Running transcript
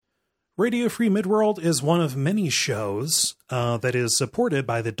Radio Free Midworld is one of many shows that is supported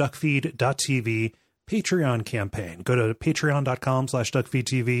by the duckfeed.tv Patreon campaign. Go to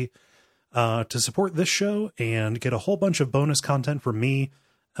patreon.com/duckfeedtv to support this show and get a whole bunch of bonus content from me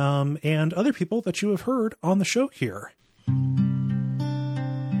and other people that you have heard on the show here.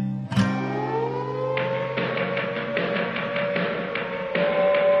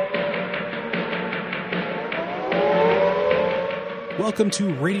 Welcome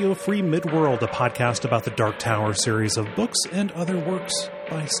to Radio Free Midworld, a podcast about the Dark Tower series of books and other works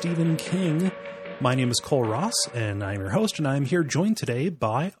by Stephen King. My name is Cole Ross, and I'm your host, and I'm here joined today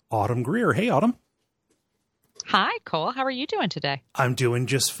by Autumn Greer. Hey, Autumn. Hi, Cole. How are you doing today? I'm doing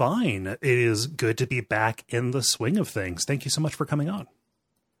just fine. It is good to be back in the swing of things. Thank you so much for coming on.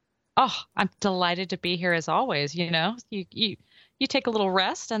 Oh, I'm delighted to be here as always. You know, you take a little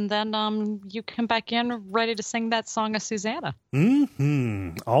rest and then you come back in ready to sing that song of Susanna.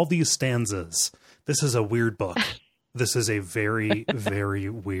 All these stanzas. This is a weird book. This is a very, very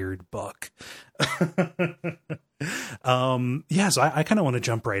weird book. So I kind of want to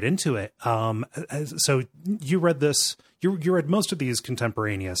jump right into it. So you read this, you read most of these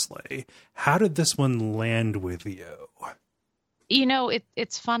contemporaneously. How did this one land with you? You know,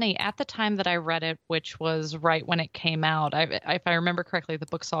 it's funny. At the time that I read it, which was right when it came out, if I remember correctly, the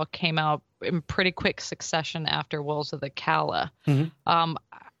books all came out in pretty quick succession after Wolves of the Calla. Mm-hmm.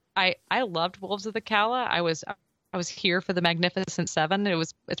 I loved Wolves of the Calla. I was here for the Magnificent Seven.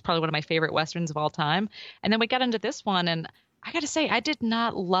 It's probably one of my favorite Westerns of all time. And then we got into this one, and I got to say, I did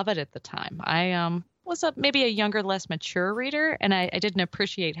not love it at the time. I was maybe a younger, less mature reader, and I didn't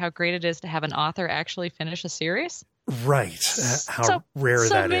appreciate how great it is to have an author actually finish a series. Right. How rare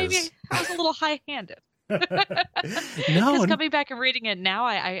that maybe is. I was a little high-handed. No. Because coming back and reading it now,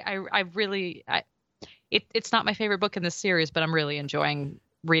 it's not my favorite book in the series, but I'm really enjoying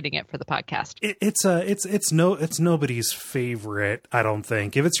reading it for the podcast. It's nobody's favorite, I don't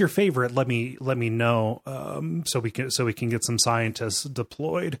think. If it's your favorite, let me know so we can get some scientists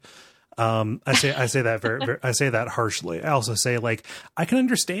deployed. I say that I say that harshly. I also say, like, I can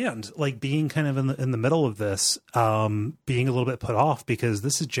understand, like, being kind of in the middle of this, being a little bit put off, because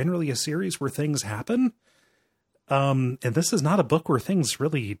this is generally a series where things happen. And this is not a book where things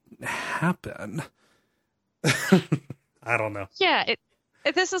really happen. I don't know. Yeah.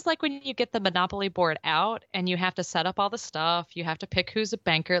 This is like when you get the Monopoly board out and you have to set up all the stuff. You have to pick who's a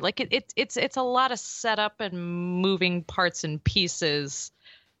banker. Like it's a lot of setup and moving parts and pieces.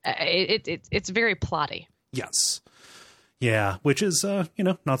 It's very plotty. Yes. Yeah, which is,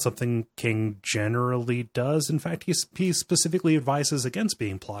 not something King generally does. In fact, he specifically advises against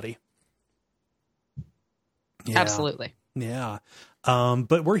being plotty. Yeah. Absolutely. Yeah.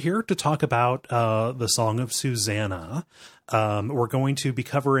 But we're here to talk about the Song of Susanna. We're going to be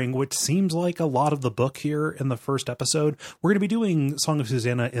covering what seems like a lot of the book here in the first episode. We're going to be doing Song of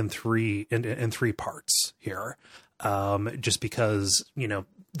Susanna in three parts here. Just because,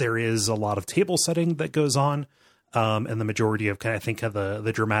 there is a lot of table setting that goes on. And the majority of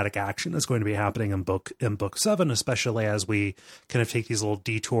the dramatic action is going to be happening in book 7, especially as we kind of take these little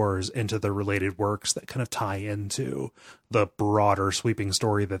detours into the related works that kind of tie into the broader sweeping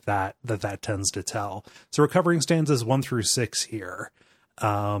story that tends to tell. So we're covering stanzas 1 through 6 here.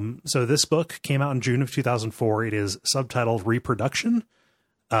 So this book came out in June of 2004. It is subtitled Reproduction,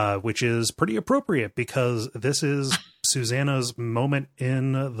 which is pretty appropriate because this is Susanna's moment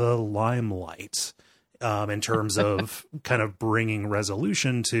in the limelight. In terms of kind of bringing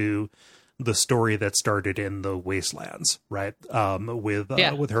resolution to the story that started in the Wastelands, right?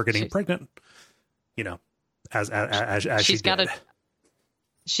 With her getting pregnant, as she's got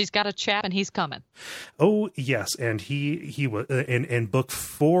she's got a chap and he's coming. Oh yes, and he was in book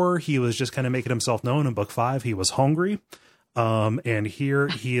 4. He was just kind of making himself known. In book 5, he was hungry, and here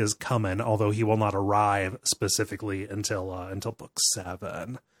he is coming. Although he will not arrive specifically until book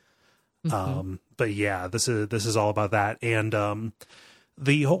 7. Mm-hmm. But yeah, this is all about that. And,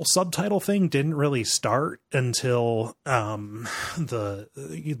 the whole subtitle thing didn't really start until, until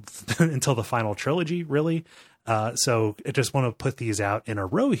the final trilogy, really. So I just want to put these out in a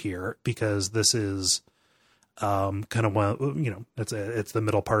row here because this is, kind of one, it's the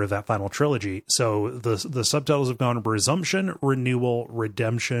middle part of that final trilogy. So the subtitles have gone Resumption, Renewal,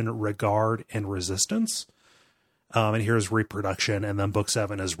 Redemption, Regard, and Resistance. And here's Reproduction, and then book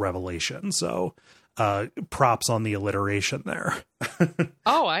 7 is Revelation. So props on the alliteration there.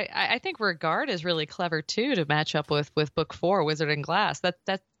 Oh, I think Regard is really clever too to match up with book 4, Wizard and Glass.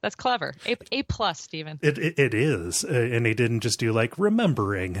 That's clever. A plus, Stephen. It is, and they didn't just do like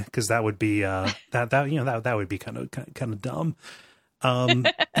remembering, because that would be that would be kind of dumb.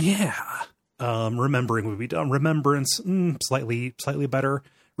 Yeah. Remembering would be done. Remembrance, slightly better.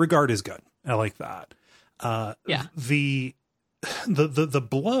 Regard is good. I like that. Yeah. The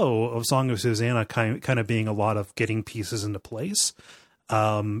blow of Song of Susanna kind of being a lot of getting pieces into place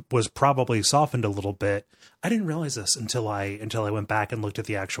was probably softened a little bit. I didn't realize this until I went back and looked at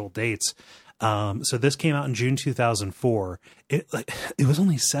the actual dates. So this came out in June 2004. It was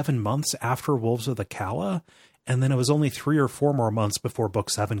only 7 months after Wolves of the Calla, and then it was only 3 or 4 more months before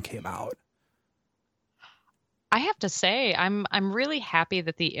Book 7 came out. I have to say, I'm really happy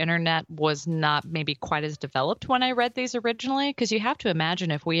that the internet was not maybe quite as developed when I read these originally, because you have to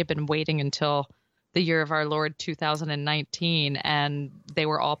imagine if we had been waiting until the year of our Lord 2019 and they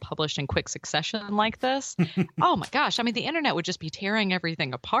were all published in quick succession like this. Oh my gosh. I mean, the internet would just be tearing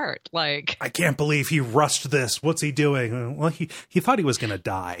everything apart. Like, I can't believe he rushed this. What's he doing? Well, he thought he was going to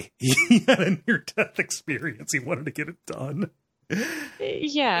die. He had a near-death experience. He wanted to get it done.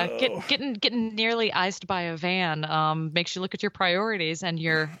 Yeah, getting nearly iced by a van makes you look at your priorities and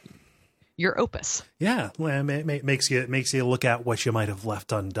your opus. Yeah, it makes you look at what you might have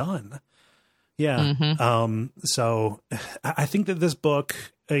left undone. Yeah. Mm-hmm. So I think that this book,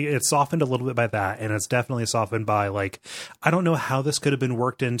 it's softened a little bit by that, and it's definitely softened by, like, I don't know how this could have been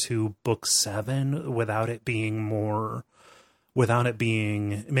worked into Book 7 without it making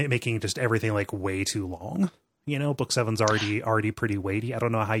just everything like way too long. You know, Book 7's already pretty weighty. I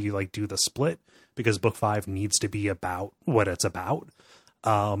don't know how you like do the split, because Book 5 needs to be about what it's about.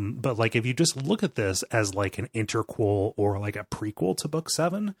 But like, if you just look at this as like an interquel or like a prequel to Book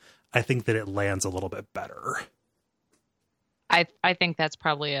 7, I think that it lands a little bit better. I think that's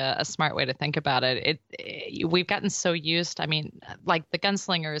probably a smart way to think about it. We've gotten so used. I mean, like, the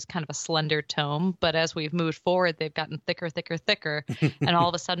Gunslinger is kind of a slender tome, but as we've moved forward, they've gotten thicker, and all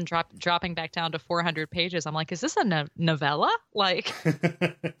of a sudden dropping back down to 400 pages. I'm like, is this a novella? Like,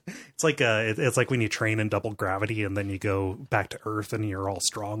 it's like when you train in double gravity and then you go back to Earth and you're all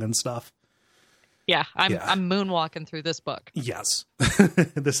strong and stuff. Yeah, I'm moonwalking through this book. Yes.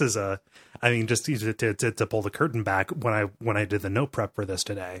 This is just to pull the curtain back, when I did the note prep for this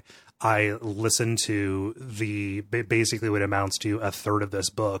today, I listened to basically what amounts to a third of this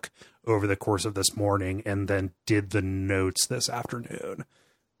book over the course of this morning, and then did the notes this afternoon.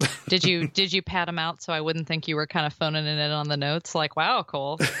 Did you pad them out so I wouldn't think you were kind of phoning it in on the notes? Like, wow,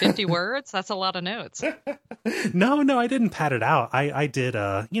 Cole, 50 words? That's a lot of notes. No, I didn't pad it out. I did,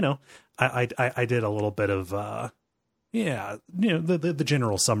 I did a little bit of, the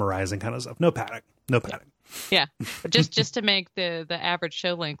general summarizing kind of stuff. No padding. Yeah. But just to make the average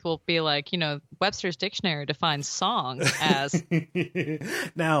show length, will be like, Webster's Dictionary defines song as.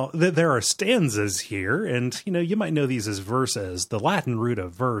 Now, there are stanzas here, and, you might know these as verses, the Latin root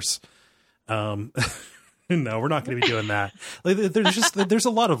of verse. No, we're not going to be doing that. Like, there's a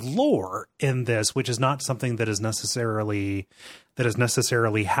lot of lore in this, which is not something that has necessarily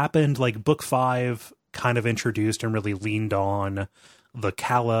happened. Like, Book 5 kind of introduced and really leaned on the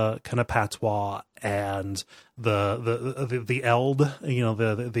Calla kind of patois, and the eld,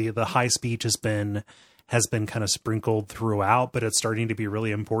 the high speech has been kind of sprinkled throughout, but it's starting to be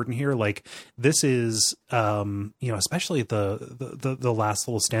really important here. Like, this is, especially the last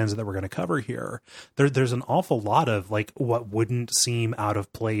little stanza that we're going to cover here. There's an awful lot of like what wouldn't seem out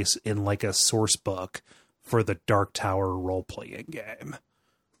of place in like a source book for the Dark Tower role-playing game.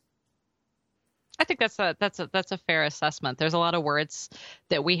 I think that's a fair assessment. There's a lot of words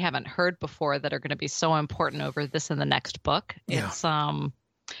that we haven't heard before that are going to be so important over this and the next book. Yeah.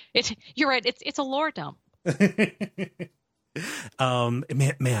 You're right. It's a lore dump.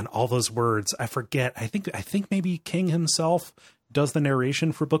 Man, all those words, I forget. I think maybe King himself does the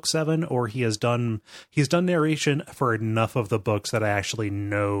narration for Book 7, or he's done narration for enough of the books that I actually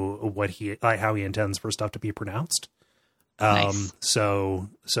know how he intends for stuff to be pronounced. Nice. So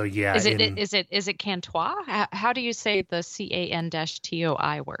yeah. Is it Cantois? How do you say the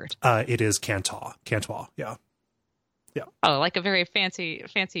CAN-TOI word? It is Cantois. Cantois. Yeah. Yeah. Oh, like a very fancy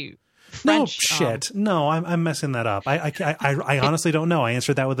French. No shit. No, I'm messing that up. I honestly don't know. I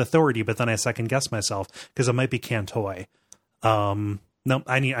answered that with authority, but then I second guessed myself because it might be Cantois. No,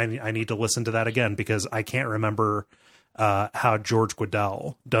 I need to listen to that again, because I can't remember how George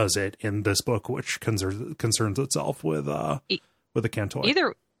Guidall does it in this book, which concerns itself with a Cantois.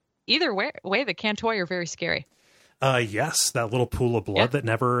 Either way, the Cantois are very scary. Yes, that little pool of blood that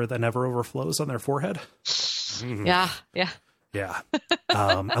never overflows on their forehead. Yeah. Yeah.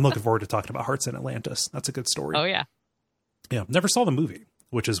 I'm looking forward to talking about Hearts in Atlantis. That's a good story. Oh yeah. Yeah. Never saw the movie,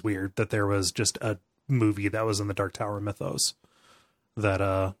 which is weird that there was just a movie that was in the Dark Tower mythos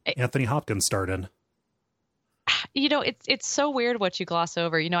that Anthony Hopkins starred in. It's so weird what you gloss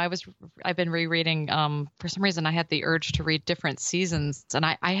over. I've been rereading, for some reason I had the urge to read Different Seasons, and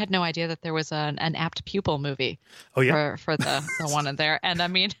I had no idea that there was an apt pupil movie. Oh yeah, for the one in there. And I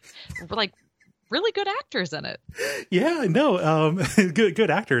mean, like, really good actors in it. Yeah, no, good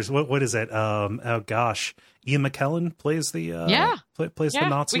actors. What is it? Oh gosh, Ian McKellen plays the the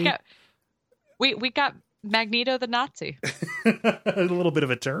Nazi. We got Magneto the Nazi. A little bit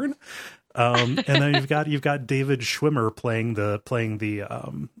of a turn. And then you've got David Schwimmer playing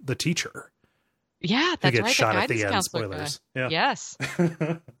the teacher. Yeah, that's right. Gets shot at the end. Spoilers. Yeah. Yes.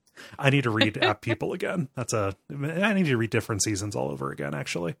 I need to read Apt People again. I need to read Different Seasons all over again.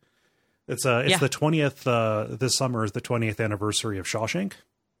 Actually, it's the 20th. This summer is the 20th anniversary of Shawshank.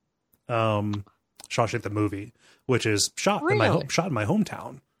 Shawshank the movie, which is shot in my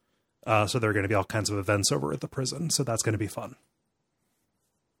hometown. So there are going to be all kinds of events over at the prison. So that's going to be fun.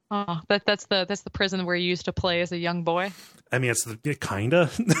 Oh, that's the prison where you used to play as a young boy. I mean, it's kinda.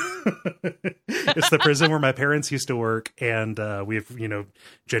 It's the prison where my parents used to work, and we've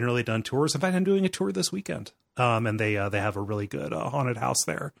generally done tours. In fact, I'm doing a tour this weekend. And they have a really good haunted house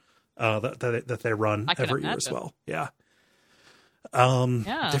there that they run every year as well. Yeah.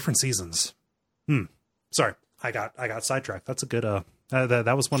 Different Seasons. Sorry, I got sidetracked. That's a good.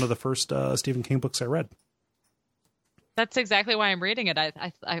 That was one of the first Stephen King books I read. That's exactly why I'm reading it.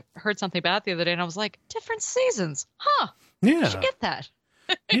 I heard something about it the other day, and I was like, Different Seasons, huh? Yeah, I should get that.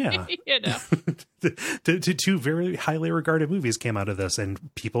 Yeah, two very highly regarded movies came out of this,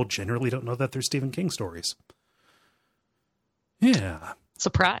 and people generally don't know that they're Stephen King stories. Yeah,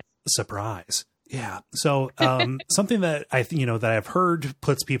 surprise. Yeah. So something that that I've heard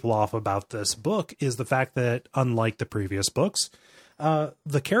puts people off about this book is the fact that, unlike the previous books,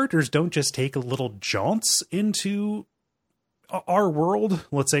 the characters don't just take little jaunts into our world,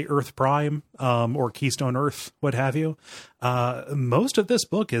 let's say Earth Prime, or Keystone Earth, what have you. Most of this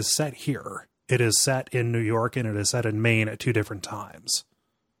book is set here. It is set in New York, and it is set in Maine at two different times.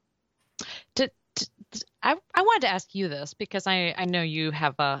 I wanted to ask you this because I know you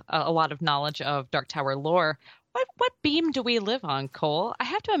have a lot of knowledge of Dark Tower lore. What beam do we live on, Cole? I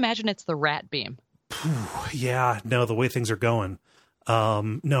have to imagine it's the rat beam. Yeah, no, the way things are going.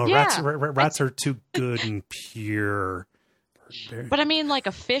 Rats are too good and pure. But I mean, like,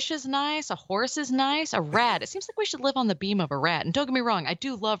 a fish is nice, a horse is nice, a rat. It seems like we should live on the beam of a rat. And don't get me wrong, I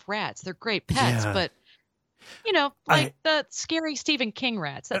do love rats. They're great pets, but the scary Stephen King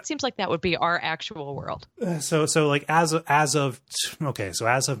rats. That seems like that would be our actual world. So like as of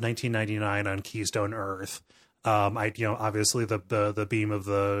 1999 on Keystone Earth, obviously the beam of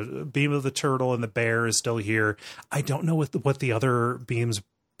the turtle and the bear is still here. I don't know what the other beams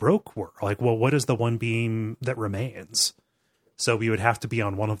broke were. Like, well, what is the one beam that remains? So we would have to be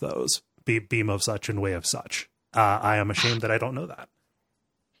on one of those, beam of such and way of such. I am ashamed that I don't know that.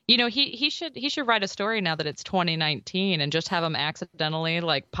 He should write a story now that it's 2019 and just have him accidentally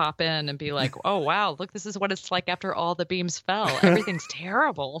like pop in and be like, oh wow, look, this is what it's like after all the beams fell. Everything's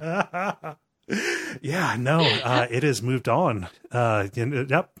terrible. Yeah, no, it has moved on.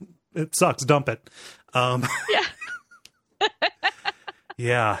 Yep, it sucks. Dump it. Yeah.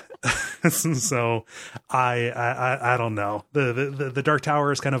 Yeah. So I don't know. The Dark Tower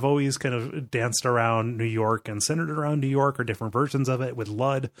has kind of always kind of danced around New York and centered around New York, or different versions of it with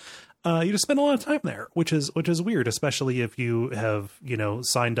Ludd. You just spend a lot of time there, which is weird, especially if you have,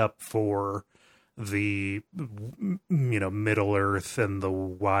 signed up for the, Middle Earth and the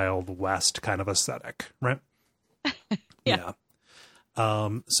Wild West kind of aesthetic, right? Yeah.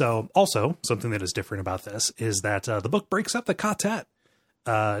 So also something that is different about this is that the book breaks up the quartet.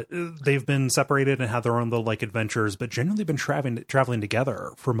 They've been separated and have their own little adventures, but generally been traveling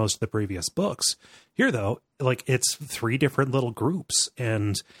together for most of the previous books. Here, though, it's three different little groups,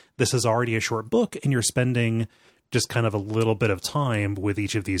 and this is already a short book, and you're spending just kind of a little bit of time with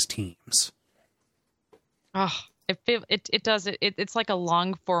each of these teams. Oh, it's like a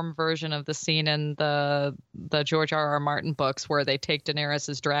long form version of the scene in the George R.R. Martin books where they take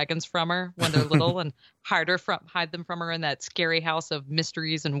Daenerys's dragons from her when they're little and hide them from her in that scary house of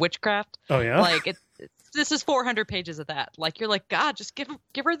mysteries and witchcraft. Oh yeah, this is 400 pages of that. You're like, God, just give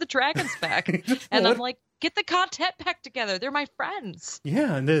her the dragons back. And I'm like, get the quartet back together. They're my friends.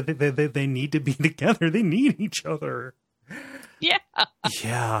 Yeah, and they need to be together. They need each other. Yeah.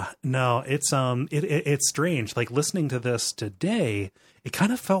 Yeah. No, it's strange. Listening to this today, it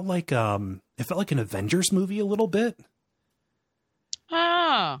kind of felt like an Avengers movie a little bit.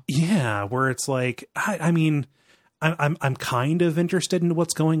 Oh. Yeah, where it's like, I mean, I'm kind of interested in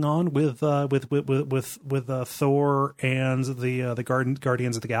what's going on with Thor and the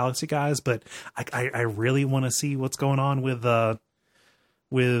Guardians of the Galaxy guys, but I really want to see what's going on with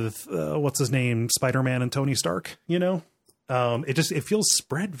what's his name, Spider-Man and Tony Stark. You know, it feels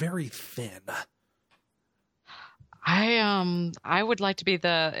spread very thin. I would like to be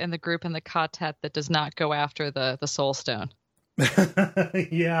in the group in the quartet that does not go after the Soul Stone.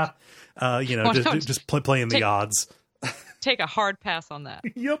 Yeah, just playing the odds. Take a hard pass on that.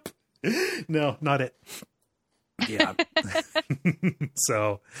 Yep. No, not it. Yeah.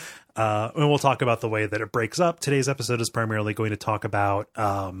 So, and we'll talk about the way that it breaks up. Today's episode is primarily going to talk about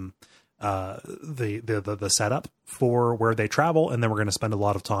the setup for where they travel, and then we're going to spend a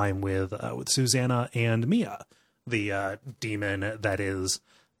lot of time with Susanna and Mia, the demon that is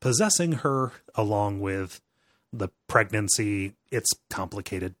possessing her, along with the pregnancy. It's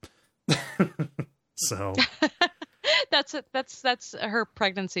complicated. So that's her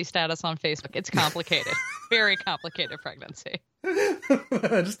pregnancy status on Facebook. It's complicated. Very complicated pregnancy.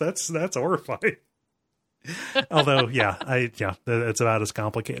 that's horrifying. Although, it's about as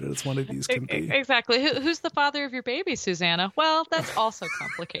complicated as one of these can be. Exactly. Who's the father of your baby, Susanna? Well, that's also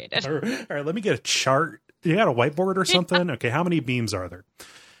complicated. All right, let me get a chart. You got a whiteboard or something? Yeah. Okay, how many beams are there?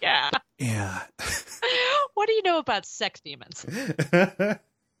 Yeah. Yeah. What do you know about sex demons?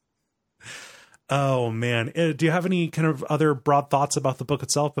 Oh, man. Do you have any kind of other broad thoughts about the book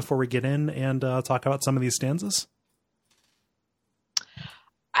itself before we get in and talk about some of these stanzas?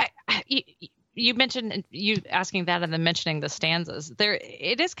 You mentioned you asking that and then mentioning the stanzas.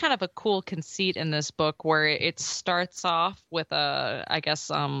 It is kind of a cool conceit in this book where it starts off with set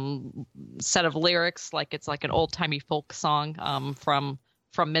of lyrics, like it's like an old timey folk song from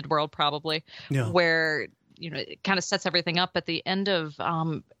Midworld probably, where it kind of sets everything up. At the end of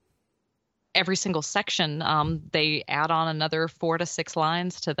every single section, they add on another 4 to 6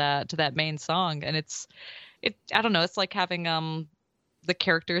 lines to that main song, and I don't know, it's like having the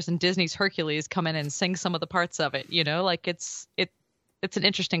characters in Disney's Hercules come in and sing some of the parts of it, like it's an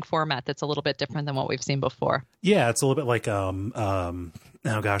interesting format that's a little bit different than what we've seen before. Yeah, it's a little bit like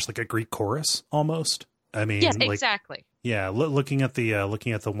like a Greek chorus almost. I mean, yes, exactly. Yeah, looking at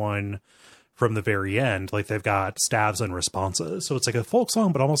the one from the very end, like they've got staves and responses, so it's like a folk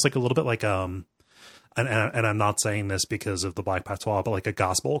song, but almost like a little bit like and I'm not saying this because of the Black Patois, but like a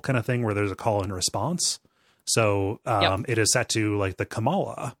gospel kind of thing where there's a call and response. So It is set to like the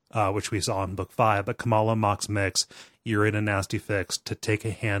Kamala, which we saw in book 5, but Kamala mocks Mix, you're in a nasty fix, to take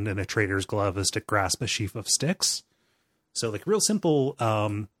a hand in a traitor's glove is to grasp a sheaf of sticks. So like real simple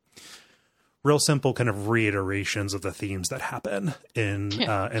kind of reiterations of the themes that happen in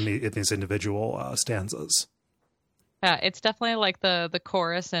these individual stanzas. Yeah, it's definitely like the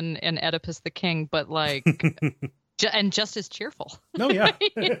chorus in Oedipus the King, but like and just as cheerful. Oh yeah,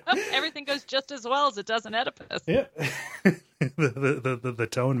 everything goes just as well as it does in Oedipus. Yeah, the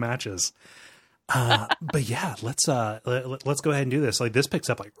tone matches. But yeah, let's go ahead and do this. Like this picks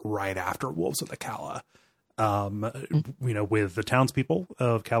up like right after Wolves of the Calla. With the townspeople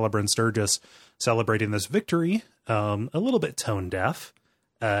of Calabar and Sturgis celebrating this victory, a little bit tone deaf.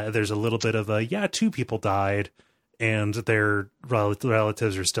 There's a little bit of 2 people died and their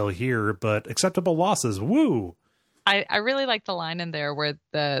relatives are still here, but acceptable losses. Woo! I really like the line in there where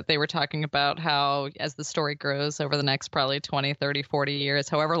they were talking about how as the story grows over the next probably 20, 30, 40 years,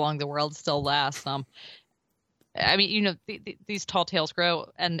 however long the world still lasts, I mean, these tall tales grow,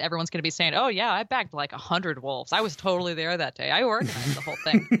 and everyone's going to be saying, "Oh yeah, I bagged like 100 wolves. I was totally there that day. I organized the whole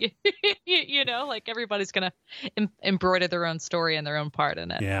thing." Like everybody's going to embroider their own story and their own part in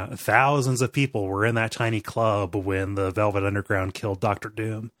it. Yeah, thousands of people were in that tiny club when the Velvet Underground killed Dr.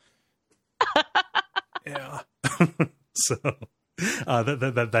 Doom. Yeah, so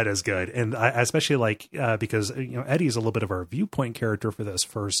that is good, and I especially like because Eddie's a little bit of our viewpoint character for this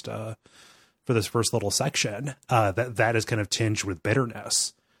first. For this first little section, that is kind of tinged with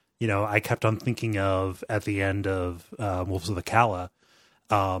bitterness. I kept on thinking of at the end of Wolves of the Calla,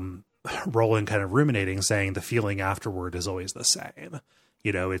 Roland kind of ruminating, saying the feeling afterward is always the same.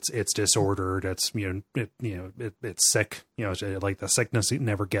 It's disordered. It's it's sick. Like the sickness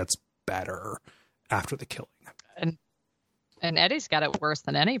never gets better after the killing. And Eddie's got it worse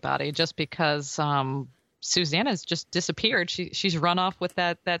than anybody, just because Susanna's just disappeared. She's run off with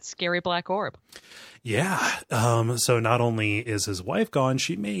that scary black orb. Yeah. So not only is his wife gone,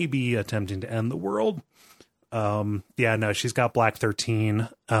 she may be attempting to end the world. She's got Black 13.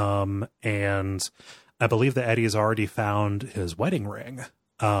 And I believe that Eddie has already found his wedding ring,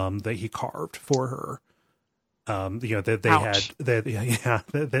 that he carved for her. They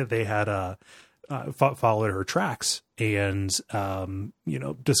had followed her tracks and,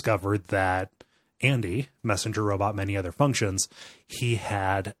 discovered that Andy, messenger robot, many other functions, he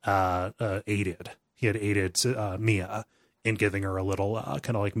had aided Mia in giving her a little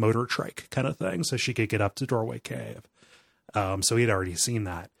kind of like motor trike kind of thing so she could get up to Doorway Cave. So he'd already seen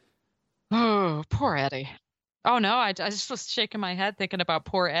that. Oh, poor Eddie. Oh, no, I just was shaking my head thinking about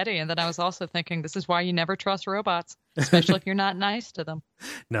poor Eddie. And then I was also thinking, this is why you never trust robots, especially if you're not nice to them.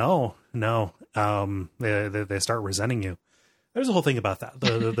 No. They start resenting you. There's a whole thing about that.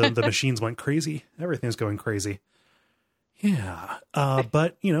 The machines went crazy. Everything's going crazy. Yeah.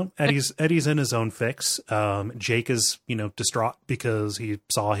 But, Eddie's in his own fix. Jake is, distraught because he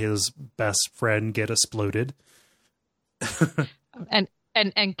saw his best friend get exploded.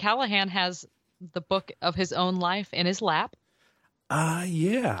 And Callahan has the book of his own life in his lap.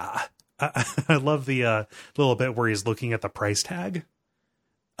 Yeah. I love the little bit where he's looking at the price tag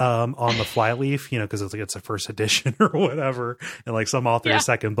on the flyleaf, because it's a first edition or whatever. And like some author's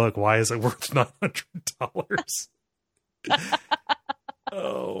second book, why is it worth $900?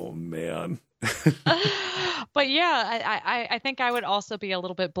 Oh, man. But yeah, I think I would also be a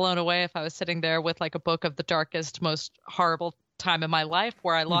little bit blown away if I was sitting there with like a book of the darkest, most horrible time in my life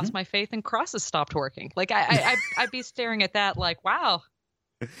where I lost my faith and crosses stopped working. Like I'd be staring at that like, wow,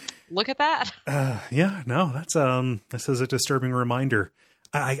 look at that. Yeah, no, this is a disturbing reminder.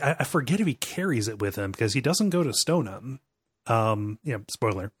 I forget if he carries it with him because he doesn't go to Stoneham.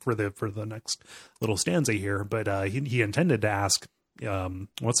 Spoiler for the next little stanza here, but he intended to ask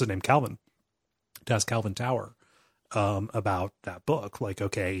what's his name, Calvin, to ask Calvin Tower about that book. Like,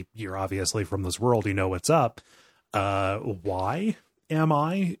 okay, you're obviously from this world, you know what's up. Why am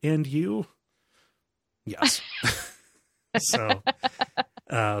I and you? Yes. So,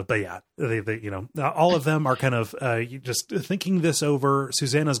 but yeah, they all of them are kind of just thinking this over.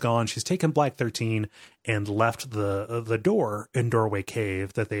 Susanna's gone. She's taken Black 13 and left the door in Doorway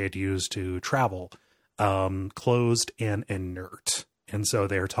Cave that they had used to travel, closed and inert. And so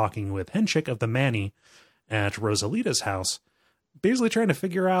they're talking with Henchik of the Manny at Rosalita's house, basically trying to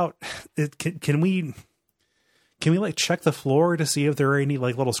figure out, can we like check the floor to see if there are any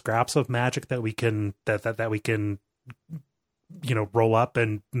like little scraps of magic that we can that we can roll up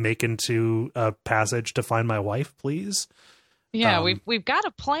and make into a passage to find my wife, please? Yeah, we've got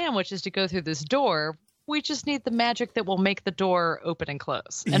a plan, which is to go through this door. We just need the magic that will make the door open and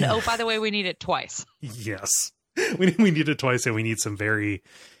close. And oh, by the way, we need it twice. Yes. We need it twice, and we need some very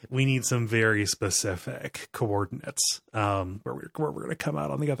specific coordinates where we're going to come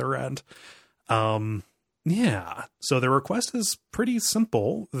out on the other end. Yeah. So the request is pretty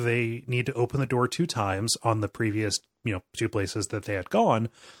simple. They need to open the door 2 times on the previous, 2 places that they had gone.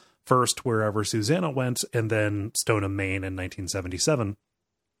 First, wherever Susanna went, and then Stoneham, Maine in 1977,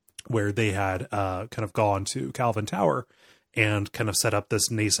 where they had kind of gone to Calvin Tower and kind of set up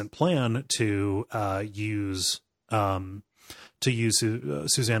this nascent plan to use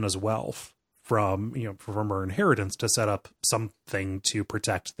Susanna's wealth from her inheritance to set up something to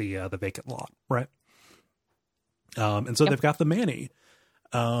protect the vacant lot, right? And so they've got the Manny.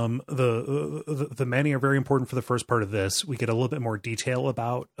 The Manny are very important for the first part of this. We get a little bit more detail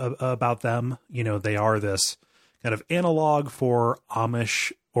about them. They are this kind of analog for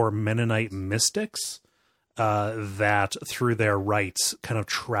Amish or Mennonite mystics that through their rites kind of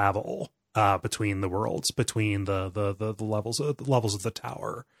travel between the worlds, between the levels of the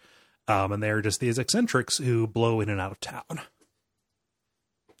tower. And they're just these eccentrics who blow in and out of town.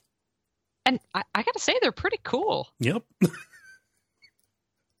 And I got to say, they're pretty cool. Yep.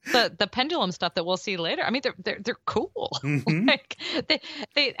 The pendulum stuff that we'll see later. I mean, they're cool. Mm-hmm. Like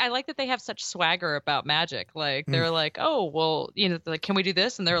I like that they have such swagger about magic. Like they're like, oh well, like, can we do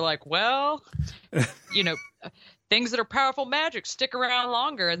this? And they're like, well, things that are powerful magic stick around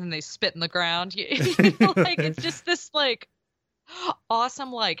longer. And then they spit in the ground. Like it's just this like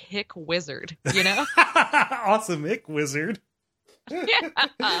awesome like hick wizard. Awesome hick wizard. Yeah.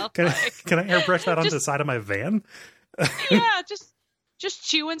 Can I airbrush that onto the side of my van? Yeah, just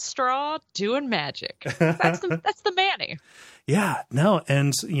chewing straw, doing magic. That's the Manny. Yeah, no,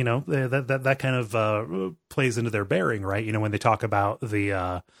 and that kind of plays into their bearing, right? When they talk about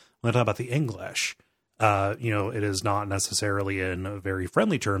the English, it is not necessarily in very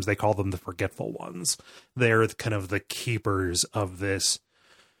friendly terms. They call them the forgetful ones. They're kind of the keepers of this,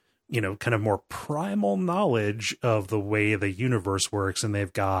 kind of more primal knowledge of the way the universe works, and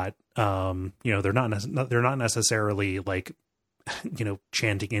they've got, they're not necessarily like,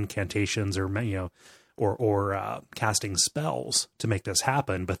 chanting incantations or casting spells to make this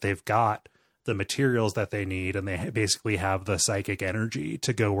happen, but they've got the materials that they need, and they basically have the psychic energy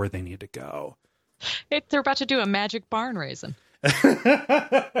to go where they need to go. They're about to do a magic barn raising.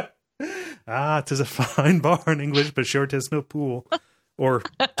 Ah, 'tis a fine barn, English, but sure 'tis no pool. Or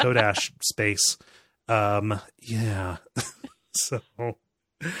Todash space. Yeah. So,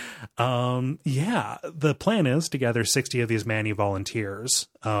 yeah, the plan is to gather 60 of these Manny volunteers,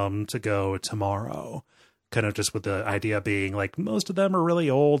 to go tomorrow. Kind of just with the idea being like, most of them are really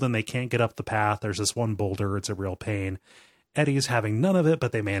old and they can't get up the path. There's this one boulder. It's a real pain. Eddie's having none of it,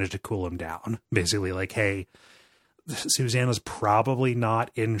 but they managed to cool him down. Basically like, hey, Susanna's probably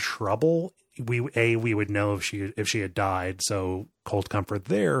not in trouble. We would know if she had died. So cold comfort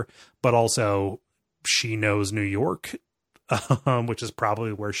there, but also she knows New York, which is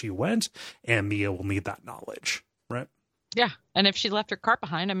probably where she went, and Mia will need that knowledge. Right. Yeah. And if she left her cart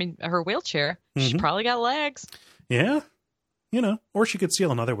behind, I mean, her wheelchair, she probably got legs. Yeah. Or she could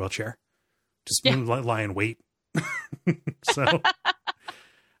steal another wheelchair. Just lie in wait. So,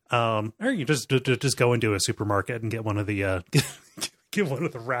 or you just go into a supermarket and get one of the, get one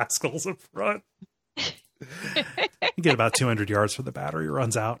of the rascals up front. You get about 200 yards for the battery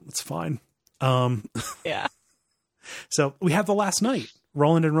runs out. It's fine. Yeah. So we have the last night.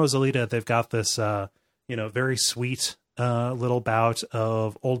 Roland and Rosalita, they've got this, very sweet little bout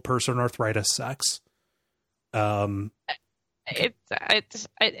of old person arthritis sex. It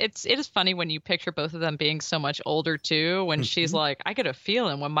is funny when you picture both of them being so much older too. When she's like, I get a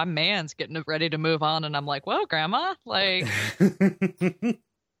feeling when my man's getting ready to move on, and I'm like, well, Grandma, like,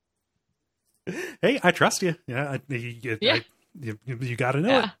 hey, I trust you. Yeah, you got to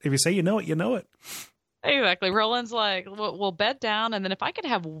know it. If you say you know it, you know it. Exactly. Roland's like, we'll bed down, and then if I could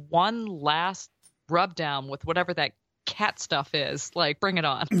have one last rub down with whatever that cat stuff is, like, bring it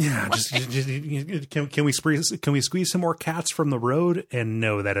on. Yeah, can we squeeze some more cats from the road? And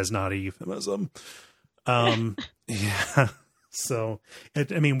no, that is not a euphemism. Yeah. So,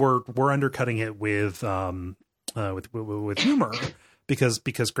 I mean, we're undercutting it with humor because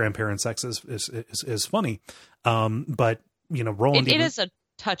grandparent sex is funny. But Roland, it is a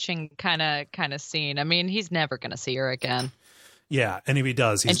touching kind of scene. I mean, he's never going to see her again. Yeah, and if he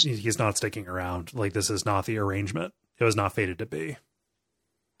does, he's not sticking around. Like, this is not the arrangement. It was not fated to be.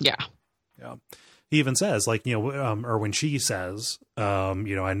 Yeah. Yeah. He even says, like, or when she says, I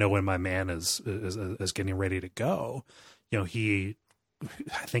know when my man is getting ready to go, he,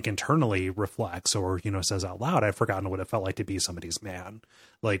 I think, internally reflects or, says out loud, I've forgotten what it felt like to be somebody's man.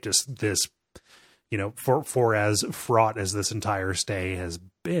 Like, just this, for as fraught as this entire stay has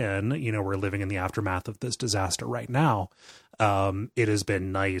been, we're living in the aftermath of this disaster right now. It has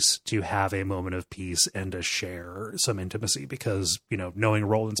been nice to have a moment of peace and to share some intimacy because, knowing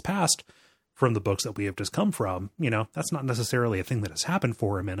Roland's past from the books that we have just come from, that's not necessarily a thing that has happened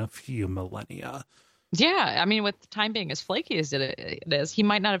for him in a few millennia. Yeah. I mean, with time being as flaky as it is, he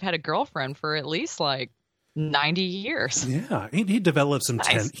might not have had a girlfriend for at least like 90 years. Yeah. He developed some,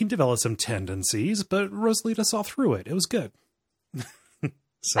 he developed some tendencies, but Rosalita saw through it. It was good.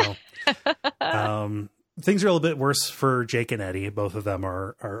 So, things are a little bit worse for Jake and Eddie. Both of them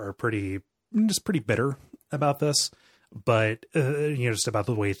are pretty bitter about this, but just about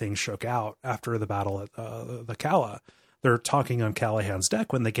the way things shook out after the battle at the Calla. They're talking on Callahan's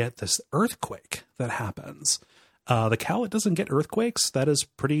deck when they get this earthquake that happens. The Calla doesn't get earthquakes. That is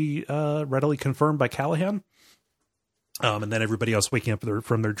pretty readily confirmed by Callahan. And then everybody else waking up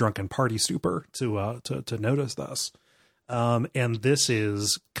from their drunken party stupor to notice this. And this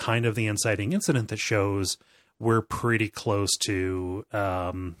is kind of the inciting incident that shows we're pretty close to,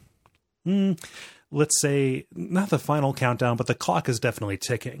 let's say, not the final countdown, but the clock is definitely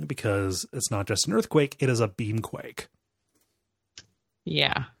ticking because it's not just an earthquake, it is a beamquake.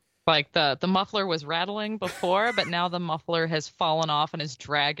 Yeah. Like the muffler was rattling before, but now the muffler has fallen off and is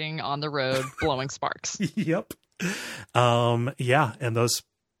dragging on the road, blowing sparks. Yep. Yeah. And those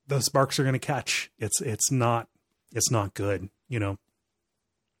sparks are going to catch. It's not good,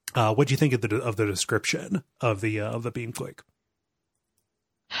 what do you think of the description of the beamquake?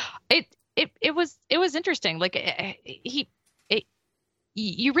 It was interesting. Like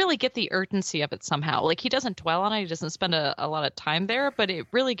you really get the urgency of it somehow. Like, he doesn't dwell on it. He doesn't spend a lot of time there, but it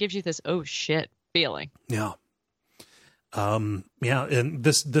really gives you this, oh shit feeling. Yeah. Yeah. And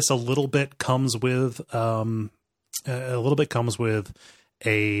this a little bit comes with,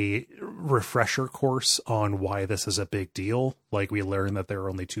 a refresher course on why this is a big deal. Like, we learn that there are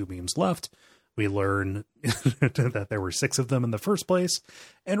only 2 beams left. We learn that there were 6 of them in the first place.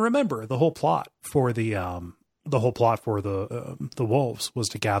 And remember, the whole plot for the wolves was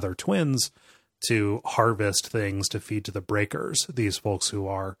to gather twins to harvest things to feed to the breakers. These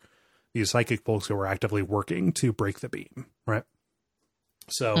psychic folks who are actively working to break the beam. Right.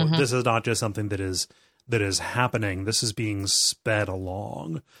 So this is not just something that is happening. This is being sped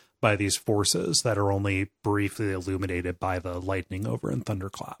along by these forces that are only briefly illuminated by the lightning over in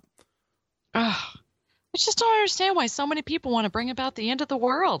Thunderclap. Ugh. I just don't understand why so many people want to bring about the end of the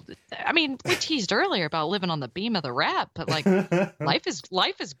world. I mean, we teased earlier about living on the beam of the rap, but like life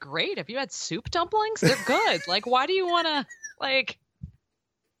is great. If you had soup dumplings, they're good. Like, why do you want to like?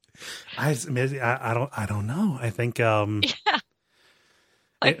 I don't know. I think yeah.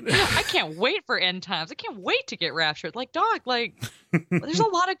 Like, I can't wait for end times. I can't wait to get raptured. Like, dog, like, there's a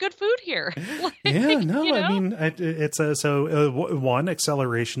lot of good food here. Like, yeah, no, you know? I mean, it's one,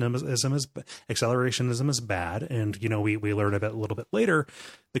 accelerationism is bad, and you know we learn about a little bit later,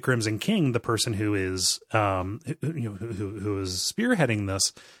 the Crimson King, the person who is who is spearheading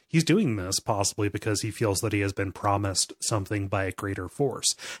this, he's doing this possibly because he feels that he has been promised something by a greater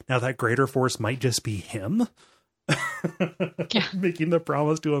force. Now that greater force might just be him. Yeah. Making the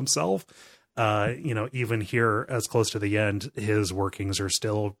promise to himself. Even here as close to the end, his workings are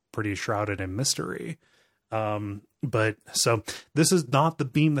still pretty shrouded in mystery. But so this is not the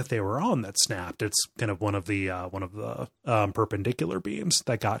beam that they were on that snapped. It's kind of one of the perpendicular beams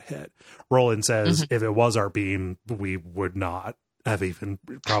that got hit. Roland says if it was our beam, we would not have even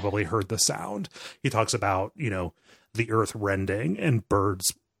probably heard the sound. He talks about, the earth rending and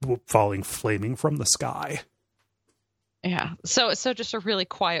birds falling flaming from the sky. Yeah. So just a really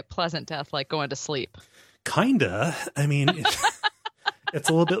quiet, pleasant death, like going to sleep. Kinda. I mean, it's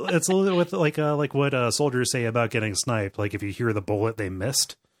a little bit with like what soldiers say about getting sniped. Like if you hear the bullet they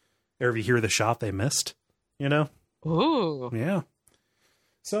missed, or if you hear the shot they missed, Ooh. Yeah.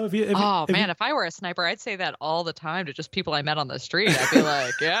 So if I were a sniper, I'd say that all the time to just people I met on the street. I'd be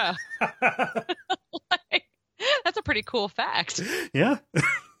like, yeah. Like, that's a pretty cool fact. Yeah.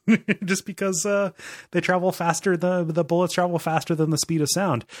 Just because they travel faster, the bullets travel faster than the speed of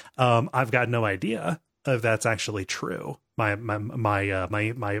sound. I've got no idea if that's actually true. My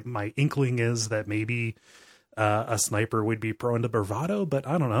inkling is that maybe a sniper would be prone to bravado, but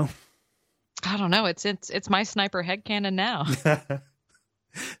I don't know. It's my sniper headcanon now.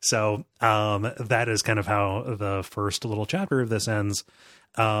 So that is kind of how the first little chapter of this ends,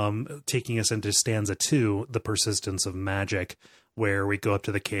 taking us into stanza 2, The Persistence of Magic, where we go up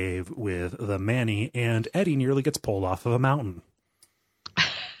to the cave with the Manny, and Eddie nearly gets pulled off of a mountain.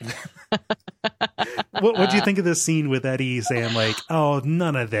 What do you think of this scene with Eddie saying like, "Oh,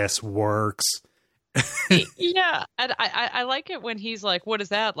 none of this works"? Yeah, and I like it when he's like, "What is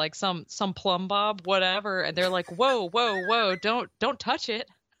that? Like some plumb bob, whatever?" And they're like, "Whoa, don't touch it."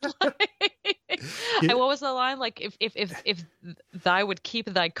 And what was the line? Like, if thy would keep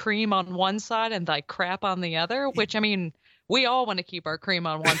thy cream on one side and thy crap on the other, which I mean. We all want to keep our cream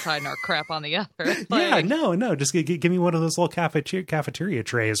on one side and our crap on the other. Like, yeah, no. Just give me one of those little cafeteria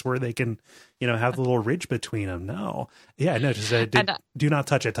trays where they can, have the little ridge between them. No. Yeah, no, just do not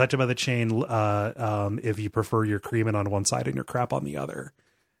touch it. Touch it by the chain if you prefer your cream on one side and your crap on the other.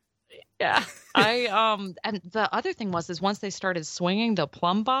 Yeah. And the other thing was once they started swinging the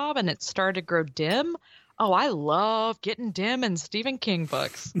plumb bob and it started to grow dim. Oh, I love getting dim in Stephen King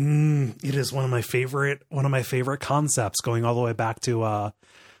books. It is one of my favorite concepts, going all the way back to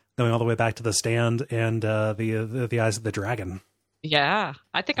The Stand and the Eyes of the Dragon. Yeah,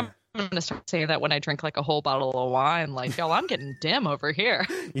 I think I'm going to start saying that when I drink like a whole bottle of wine. Like, y'all, I'm getting dim over here.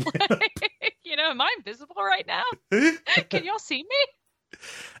 Yeah. Like, am I invisible right now? Can y'all see me?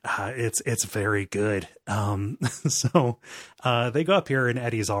 It's very good. So they go up here and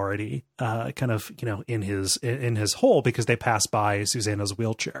Eddie's already kind of in his hole because they pass by Susanna's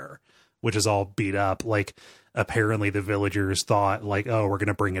wheelchair, which is all beat up. Like apparently the villagers thought like, oh, we're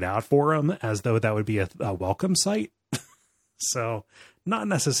gonna bring it out for him, as though that would be a welcome sight. So not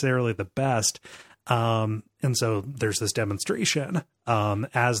necessarily the best. And so there's this demonstration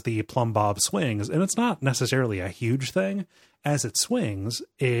as the plumb bob swings, and it's not necessarily a huge thing. As it swings,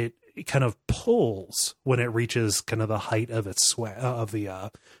 it kind of pulls when it reaches kind of the height of its swing the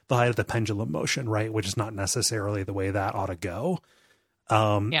height of the pendulum motion, right? Which is not necessarily the way that ought to go.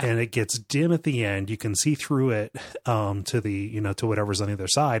 And it gets dim at the end. You can see through it to the to whatever's on the other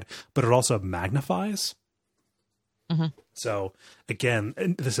side, but it also magnifies. Mm-hmm. So again,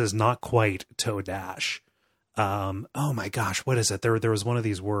 this is not quite Toe Dash. Oh my gosh, what is it? There was one of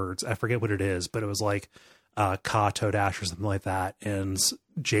these words. I forget what it is, but it was like Ka Toe Dash or something like that. And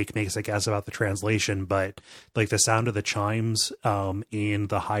Jake makes a guess about the translation, but like the sound of the chimes in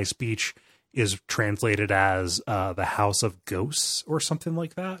the high speech is translated as the House of Ghosts or something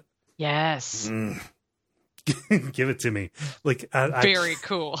like that. Yes. Give it to me. Like very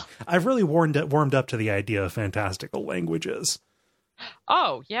cool. I've really warmed up to the idea of fantastical languages.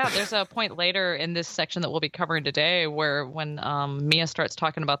 Oh, yeah, there's a point later in this section that we'll be covering today where when Mia starts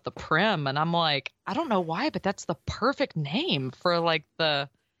talking about the Prim, and I'm like, I don't know why, but that's the perfect name for like the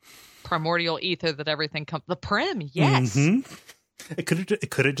primordial ether that everything comes. The Prim, yes. Mm-hmm. It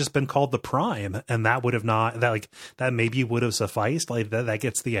could have just been called the Prime, and that would have not that maybe would have sufficed. Like that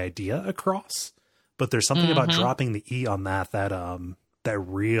gets the idea across. But there's something about dropping the E on that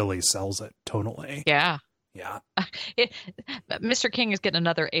really sells it tonally. Yeah. Yeah. Mr. King is getting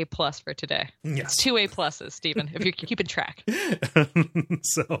another A+ for today. Yes. 2 A+, Stephen, if you're keeping track.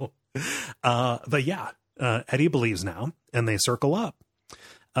 So, but yeah, Eddie believes now, and they circle up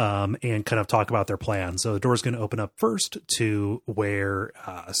and kind of talk about their plan. So the door's going to open up first to where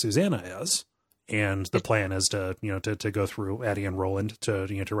Susanna is. And the plan is to go through Eddie and Roland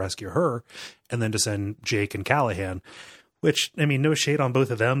to rescue her, and then to send Jake and Callahan, which, I mean, no shade on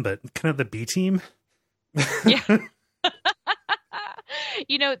both of them, but kind of the B team. Yeah.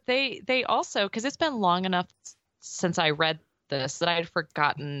 They also, because it's been long enough since I read this that I had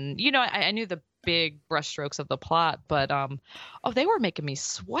forgotten, I knew the big brushstrokes of the plot, but they were making me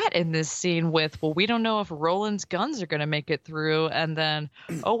sweat in this scene with, well, we don't know if Roland's guns are going to make it through, and then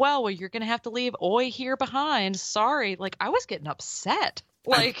well, you're going to have to leave Oi here behind, sorry. Like, I was getting upset.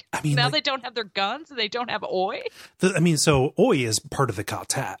 Like, I mean, now they don't have their guns and they don't have Oi. So Oi is part of the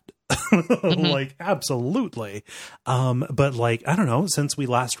Quartet. Like, absolutely. But like, I don't know, since we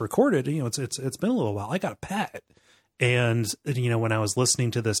last recorded, it's been a little while. I got a pet. And, when I was listening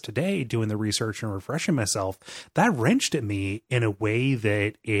to this today, doing the research and refreshing myself, that wrenched at me in a way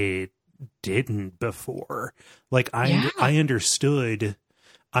that it didn't before. Like, I understood it,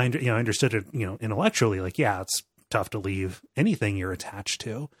 intellectually, like, yeah, it's tough to leave anything you're attached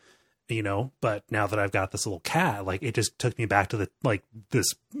to, but now that I've got this little cat, like, it just took me back to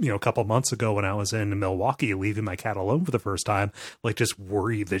this couple months ago when I was in Milwaukee, leaving my cat alone for the first time, like, just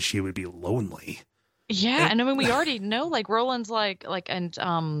worried that she would be lonely. Yeah, and I mean, we already know, like, Roland's like, and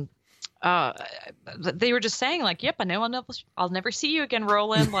they were just saying, like, yep, I know I'll never see you again,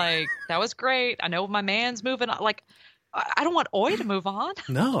 Roland. Like, that was great. I know my man's moving on. Like, I don't want Oi to move on.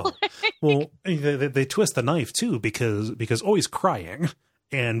 No. Well, they twist the knife too, because Oi's crying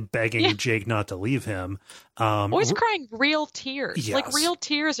and begging Jake not to leave him. Oi's crying real tears. Yes. Like, real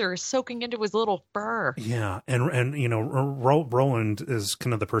tears are soaking into his little fur. Yeah, and Roland is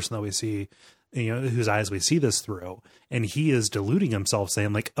kind of the person that we see, whose eyes we see this through, and he is deluding himself,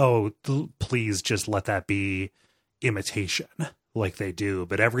 saying like, oh, please just let that be imitation, like they do.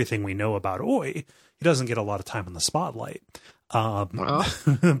 But everything we know about Oi, he doesn't get a lot of time in the spotlight.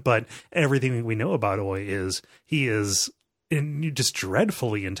 But everything we know about Oi is he is just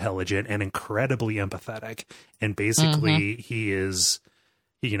dreadfully intelligent and incredibly empathetic, and basically he is,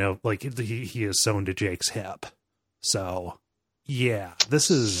 like he is sewn to Jake's hip. So yeah, this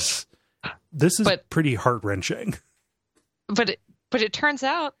is pretty heart-wrenching. But it turns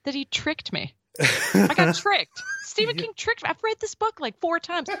out that he tricked me. I got tricked. Stephen King tricked me. I've read this book like 4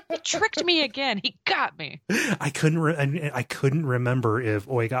 times. He tricked me again. He got me. I couldn't remember if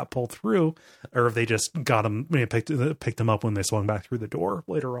Oi got pulled through or if they just got him, picked him up when they swung back through the door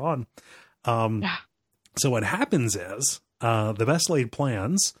later on. So what happens is the best laid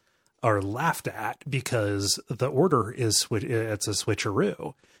plans are laughed at because the order it's a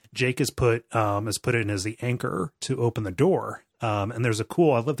switcheroo. Jake is put in as the anchor to open the door. And there's I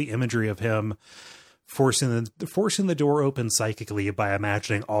love the imagery of him forcing the door open psychically by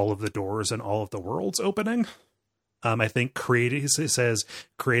imagining all of the doors and all of the worlds opening. I think it says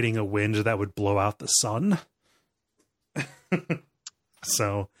creating a wind that would blow out the sun.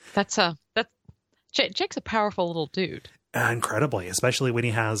 So Jake's a powerful little dude. Incredibly, especially when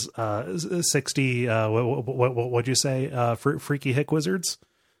he has 60 what'd you say, freaky hick wizards.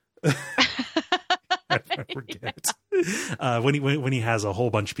 I forget when he has a whole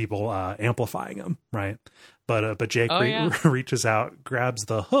bunch of people amplifying him, right? But Jake reaches out, grabs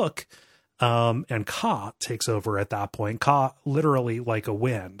the hook, and Ka takes over at that point. Ka literally like a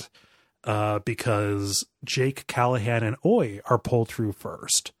wind, because Jake, Callahan, and Oi are pulled through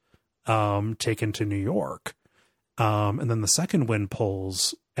first, taken to New York, and then the second wind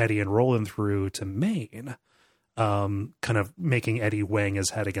pulls Eddie and Roland through to Maine. Kind of making Eddie wang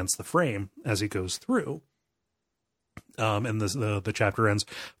his head against the frame as he goes through. And the chapter ends,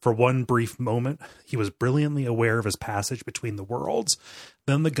 for one brief moment, he was brilliantly aware of his passage between the worlds,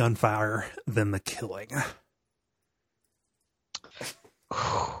 then the gunfire, then the killing.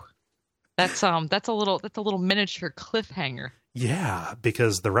 That's a little miniature cliffhanger. Yeah,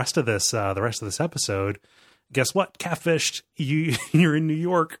 because the rest of this episode, guess what? Catfished. You're in New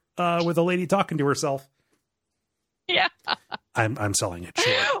York with a lady talking to herself. Yeah. I'm selling it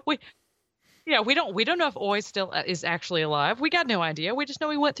short. We don't know if Oi still is actually alive. We got no idea. We just know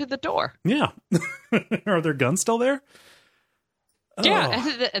he went through the door. Yeah. Are their guns still there?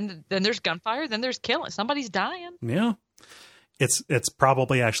 Yeah, and then there's gunfire. Then there's killing. Somebody's dying. Yeah. It's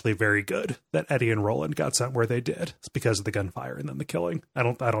probably actually very good that Eddie and Roland got sent where they did. It's because of the gunfire and then the killing. I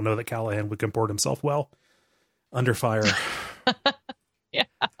don't know that Callahan would comport himself well under fire. Yeah,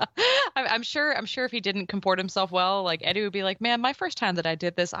 I'm sure if he didn't comport himself well, like Eddie would be like, "Man, my first time that I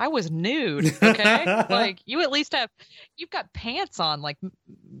did this, I was nude. Okay, like you've got pants on. Like,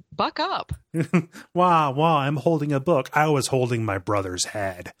 buck up." Wow, I'm holding a book. I was holding my brother's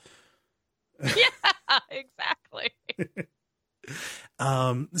head. Yeah, exactly.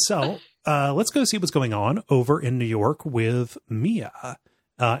 So let's go see what's going on over in New York with Mia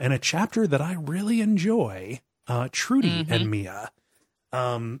in a chapter that I really enjoy. Trudy and Mia.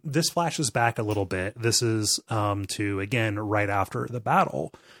 This flashes back a little bit. This is to, again, right after the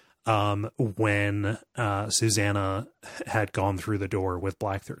battle, when Susanna had gone through the door with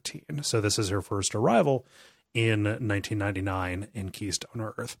Black 13. So this is her first arrival in 1999 in Keystone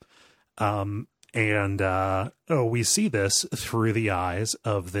Earth. We see this through the eyes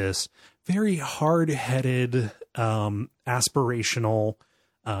of this very hard-headed, aspirational,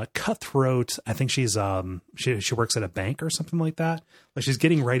 cutthroat. I think she's she works at a bank or something like that. Like she's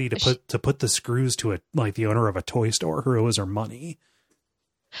getting ready to put the screws to it, like the owner of a toy store who owes her money.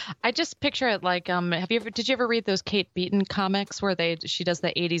 I just picture it like, did you ever read those Kate Beaton comics where she does the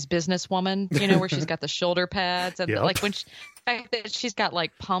 80s businesswoman, where she's got the shoulder pads and Yep. like the fact that she's got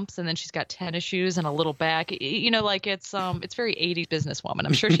like pumps and then she's got tennis shoes and a little bag, like it's very 80s businesswoman.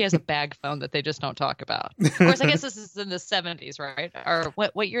 I'm sure she has a bag phone that they just don't talk about. Of course, I guess this is in the 70s, right? Or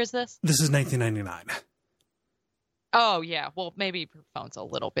what year is this? This is 1999. Oh yeah, well maybe her phone's a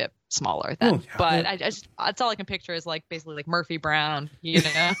little bit smaller then, but I just that's all I can picture is like basically like Murphy Brown,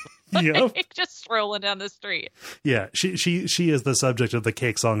 Yep. just strolling down the street. Yeah, she is the subject of the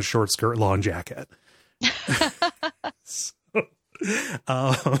Cake Song short skirt lawn jacket.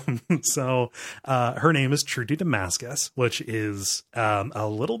 So her name is Trudy Damascus, which is a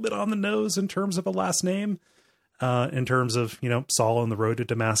little bit on the nose in terms of a last name. In terms of, Saul on the road to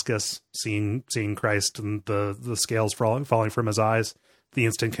Damascus, seeing Christ and the scales falling from his eyes, the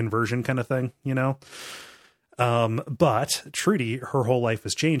instant conversion kind of thing, But Trudy, her whole life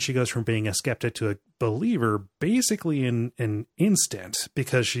has changed. She goes from being a skeptic to a believer basically in an instant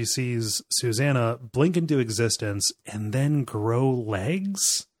because she sees Susanna blink into existence and then grow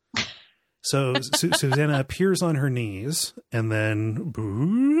legs. So Susanna appears on her knees and then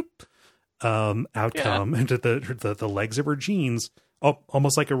boop. Outcome into the legs of her jeans,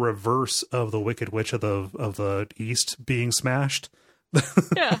 almost like a reverse of the Wicked Witch of the East being smashed.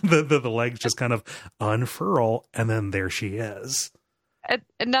 Yeah. the legs just kind of unfurl, and then there she is. And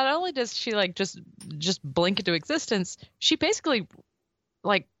not only does she like just blink into existence, she basically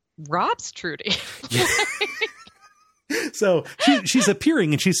like robs Trudy. Yeah. So she's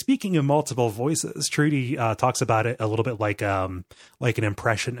appearing and she's speaking in multiple voices. Trudy talks about it a little bit like an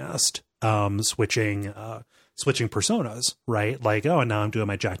impressionist, switching personas, right? Like, oh, now I'm doing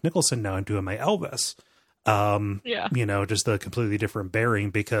my Jack Nicholson. Now I'm doing my Elvis. Just the completely different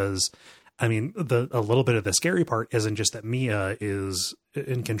bearing because, I mean, a little bit of the scary part isn't just that Mia is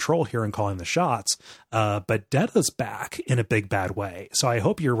in control here and calling the shots, but Detta's back in a big bad way. So I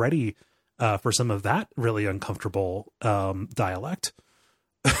hope you're ready for some of that really uncomfortable dialect.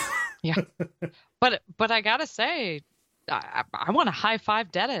 Yeah. But I gotta say, I want to high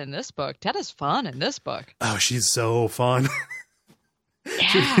five Detta in this book. Detta's fun in this book. Oh, she's so fun.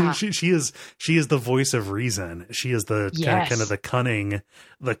 Yeah. she is the voice of reason. She is the kind of the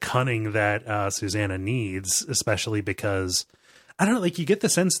cunning that Susanna needs, especially because I don't know, like you get the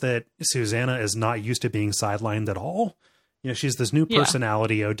sense that Susanna is not used to being sidelined at all. She's this new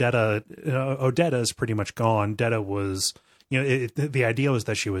personality. Odetta is pretty much gone. Detta was, the idea was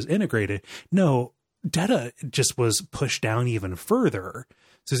that she was integrated. No, Detta just was pushed down even further.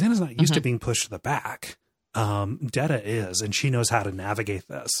 Susanna's not used to being pushed to the back. Detta is, and she knows how to navigate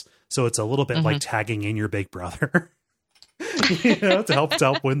this. So it's a little bit like tagging in your big brother, to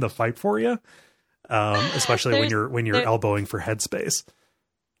help win the fight for you. Especially when you're elbowing for headspace.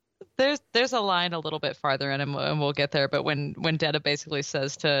 There's a line a little bit farther in and we'll get there. But when Detta basically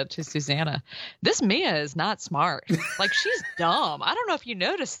says to Susanna, this Mia is not smart. Like she's dumb. I don't know if you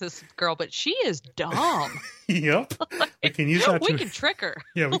noticed this girl, but she is dumb. Yep. We can trick her.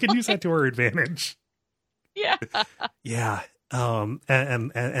 Yeah. We can use that to our advantage. Yeah. Yeah.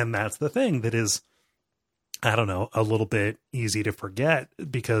 And that's the thing that is I don't know, a little bit easy to forget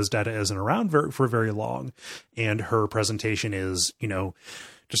because Detta isn't around for very long. And her presentation is,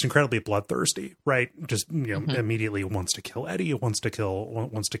 just incredibly bloodthirsty, right? Just, immediately wants to kill Eddie, wants to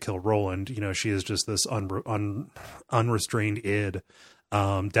kill Roland. She is just this unrestrained id.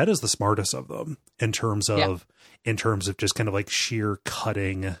 Detta's the smartest of them in terms of just kind of like sheer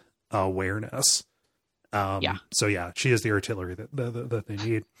cutting awareness. So yeah, she is the artillery that they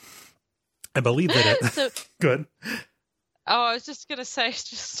need. I believe that it. So, good. Oh, I was just gonna say,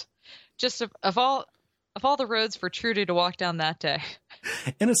 just of all the roads for Trudy to walk down that day,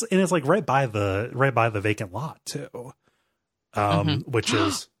 and it's like right by the vacant lot too, which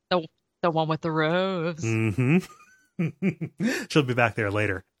is the one with the rose. Mm-hmm. She'll be back there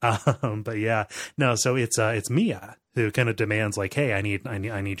later. But yeah, no. So it's Mia who kind of demands like, hey, I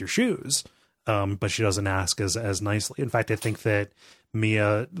need your shoes. But she doesn't ask as nicely. In fact, I think that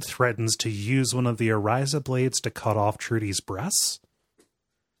Mia threatens to use one of the Ariza blades to cut off Trudy's breasts,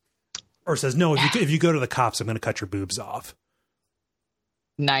 or says, "No, if you go to the cops, I'm going to cut your boobs off."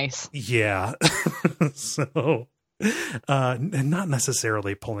 Nice. Yeah. So, and not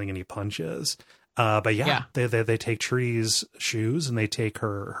necessarily pulling any punches. But yeah. They take Trudy's shoes and they take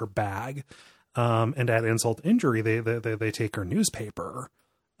her bag. And at insult to injury, they take her newspaper.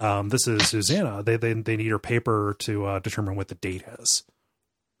 This is Susanna. They need her paper to determine what the date is.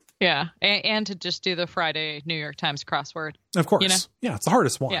 Yeah, and to just do the Friday New York Times crossword. Of course, yeah, it's the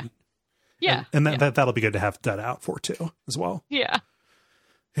hardest one. Yeah, and that'll be good to have that out for too as well. Yeah.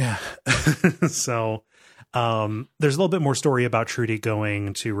 So, there's a little bit more story about Trudy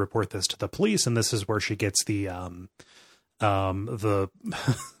going to report this to the police, and this is where she gets the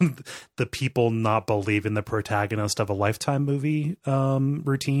people not believing the protagonist of a Lifetime movie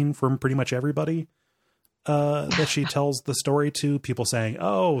routine from pretty much everybody that she tells the story to. People saying,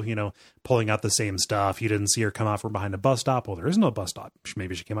 oh, pulling out the same stuff. You didn't see her come out from behind a bus stop. Well, there is no bus stop.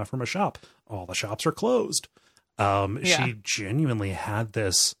 Maybe she came out from a shop. All the shops are closed. She genuinely had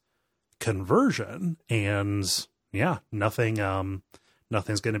this conversion, and nothing's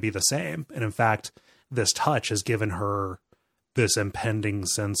going to be the same. And in fact, this touch has given her this impending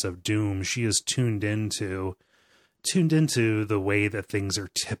sense of doom. She is tuned into the way that things are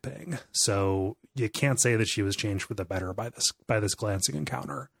tipping. So you can't say that she was changed for the better by this glancing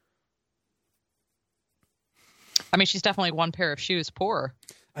encounter. I mean, she's definitely one pair of shoes poorer.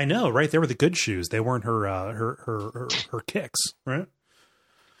 I know, right? They were the good shoes. They weren't her kicks, right?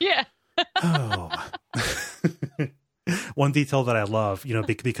 Yeah. Oh. One detail that I love,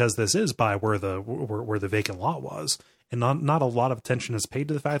 because this is by where the vacant lot was, and not a lot of attention is paid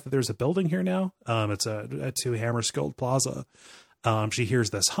to the fact that there's a building here now. It's a Two Hammarskjöld Plaza. She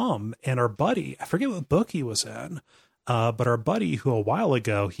hears this hum, and our buddy, I forget what book he was in, but our buddy who a while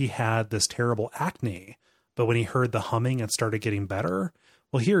ago, he had this terrible acne, but when he heard the humming, it started getting better.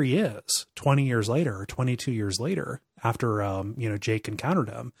 Well, here he is 20 years later, or 22 years later, after, Jake encountered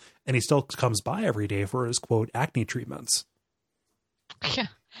him, and he still comes by every day for his quote acne treatments. Yeah.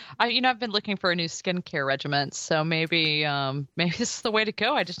 I've been looking for a new skincare regimen, so maybe this is the way to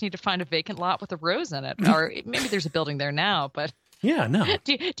go. I just need to find a vacant lot with a rose in it, or maybe there's a building there now, but yeah, no.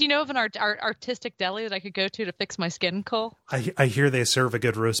 Do you know of an artistic deli that I could go to fix my skin, Cole? I hear they serve a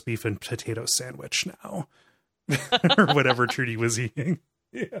good roast beef and potato sandwich now, or whatever Trudy was eating.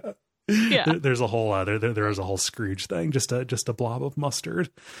 Yeah. There's a whole there is a whole Scrooge thing, just a blob of mustard.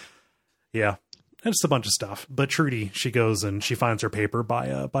 Yeah. And just a bunch of stuff. But Trudy, she goes and she finds her paper by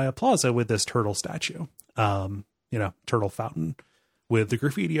a plaza with this turtle statue. Turtle fountain with the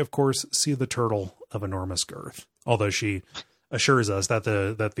graffiti, of course, see the turtle of enormous girth. Although she assures us that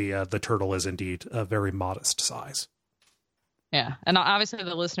the turtle is indeed a very modest size. Yeah. And obviously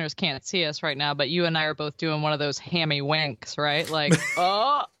the listeners can't see us right now, but you and I are both doing one of those hammy winks, right? Like,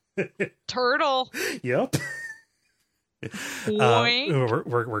 oh, turtle. Yep.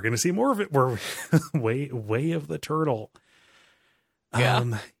 We're going to see more of it. We're way of the turtle.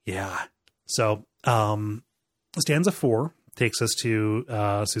 Yeah. So, stanza 4 takes us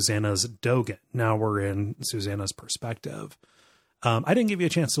to Susanna's Dogen. Now we're in Susanna's perspective. I didn't give you a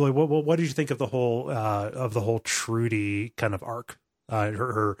chance to. What did you think of the whole Trudy kind of arc?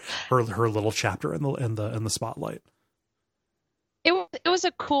 Her little chapter in the spotlight. It was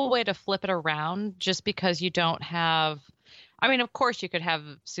a cool way to flip it around, just because you don't have. I mean, of course, you could have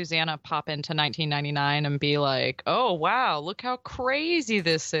Susanna pop into 1999 and be like, "Oh wow, look how crazy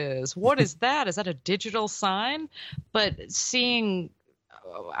this is! What is that? Is that a digital sign?" But seeing,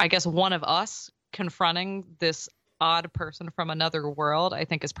 I guess, one of us confronting this odd person from another world, I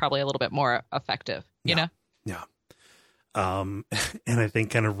think is probably a little bit more effective, you know? Yeah. And I think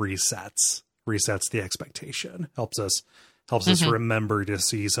kind of resets resets the expectation, helps us remember to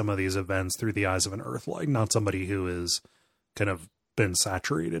see some of these events through the eyes of an Earthling, not somebody who is kind of been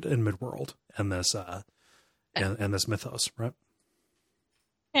saturated in Midworld and this and this mythos, right?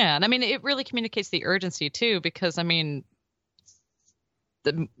 Yeah, and I mean, it really communicates the urgency too, because I mean,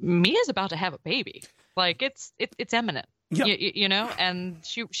 Mia's about to have a baby. Like it's imminent. Yeah. You know, and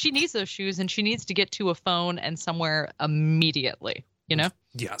she needs those shoes, and she needs to get to a phone and somewhere immediately. You know.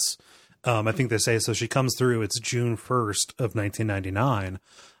 Yes. I think they say so. She comes through. It's June 1st of 1999,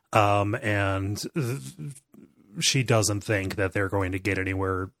 and she doesn't think that they're going to get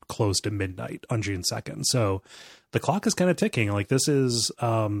anywhere close to midnight on June 2nd. So the clock is kind of ticking. Like this is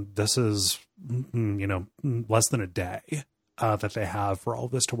less than a day that they have for all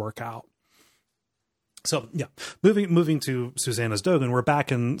of this to work out. So yeah, moving to Susanna's Dogen, we're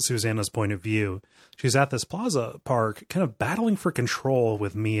back in Susanna's point of view. She's at this plaza park, kind of battling for control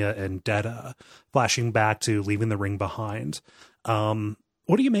with Mia and Detta, flashing back to leaving the ring behind.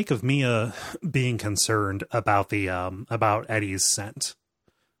 What do you make of Mia being concerned about the about Eddie's scent,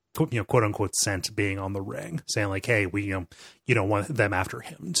 quote unquote scent being on the ring, saying like, hey, you don't want them after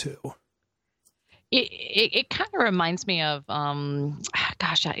him too? It kind of reminds me of,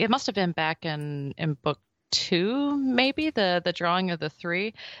 gosh, it must have been back in book 2, maybe the drawing of the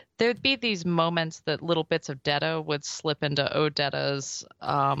 3. There'd be these moments that little bits of Detta would slip into Odetta's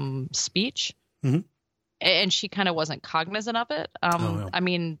speech, and she kind of wasn't cognizant of it. Yeah. I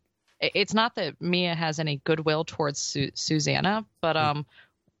mean, it's not that Mia has any goodwill towards Susanna, but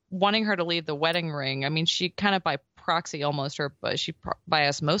wanting her to leave the wedding ring, I mean, she kind of by proxy almost, or by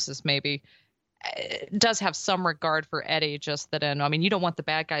osmosis maybe, does have some regard for Eddie, just that I mean, you don't want the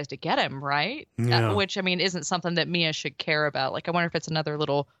bad guys to get him, right? Yeah. Which, I mean, isn't something that Mia should care about. Like, I wonder if it's another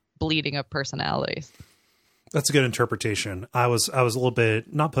little bleeding of personalities. That's a good interpretation. I was a little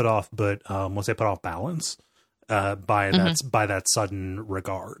bit not put off, but let's say put off balance by that sudden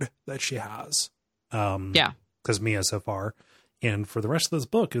regard that she has. Yeah. Because Mia so far, and for the rest of this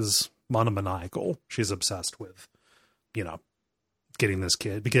book, is monomaniacal. She's obsessed with, getting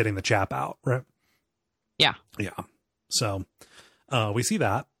the chap out, right? Yeah. Yeah. So we see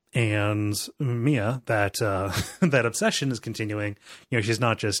that, and Mia, that that obsession is continuing. She's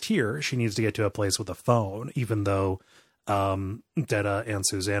not just here. She needs to get to a place with a phone, even though Detta and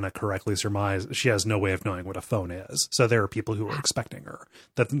Susanna correctly surmise she has no way of knowing what a phone is. So there are people who are expecting her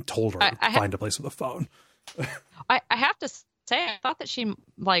that told her to find a place with a phone. I have to say, I thought that she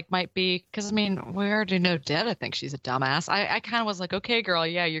might be, because I mean, we already know Detta thinks she's a dumbass. I kind of was like, okay, girl,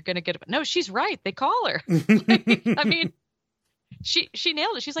 yeah, you're gonna get it. No, she's right. They call her. I mean, she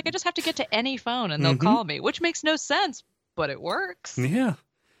nailed it. She's like, I just have to get to any phone and they'll call me, which makes no sense, but it works. Yeah.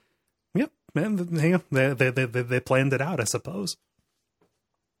 Yep. Man, they planned it out, I suppose.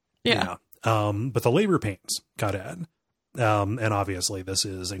 Yeah. But the labor pains got in. And obviously this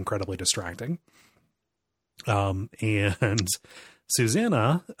is incredibly distracting. And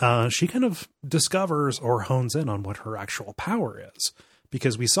Susanna, she kind of discovers or hones in on what her actual power is,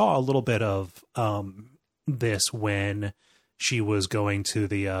 because we saw a little bit of this when she was going to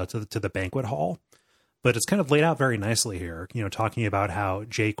the banquet hall, but it's kind of laid out very nicely here, talking about how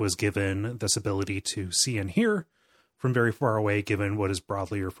Jake was given this ability to see and hear from very far away, given what is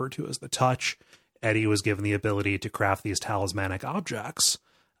broadly referred to as the touch. Eddie was given the ability to craft these talismanic objects.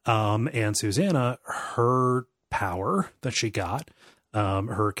 And Susanna, her power that she got,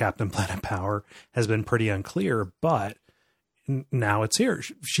 her Captain Planet power, has been pretty unclear, but now it's here.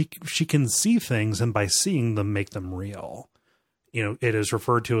 She can see things, and by seeing them, make them real. It is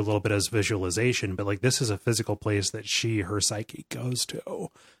referred to a little bit as visualization, but like, this is a physical place that her psyche goes to.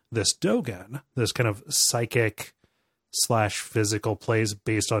 This Dogen, this kind of psychic / physical place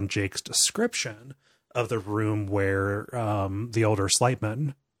based on Jake's description of the room where the older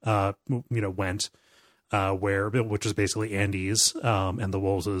Slightman went, which is basically Andy's and the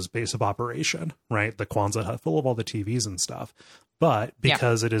Wolves' base of operation, right? The Kwanzaa hut full of all the TVs and stuff. But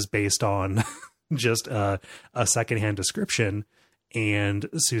because it is based on just a secondhand description and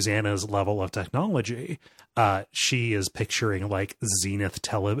Susanna's level of technology, she is picturing like Zenith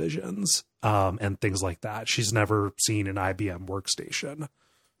televisions and things like that. She's never seen an IBM workstation.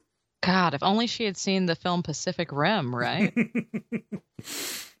 God, if only she had seen the film Pacific Rim, right?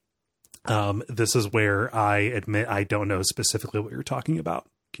 This is where I admit I don't know specifically what you're talking about.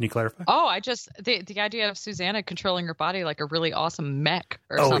 Can you clarify? Oh, the idea of Susanna controlling her body like a really awesome mech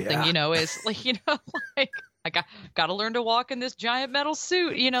or something, yeah. Is like, like I got to learn to walk in this giant metal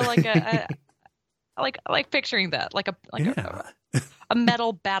suit, like a like picturing that, like a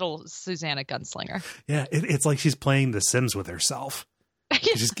metal battle Susanna gunslinger. Yeah, it's like she's playing The Sims with herself.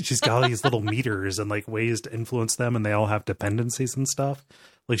 she's got all these little meters and like ways to influence them, and they all have dependencies and stuff.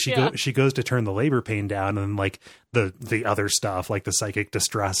 Like she goes to turn the labor pain down, and like the other stuff, like the psychic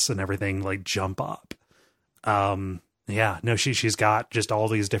distress and everything, like jump up. She's got just all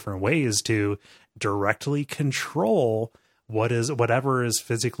these different ways to directly control whatever is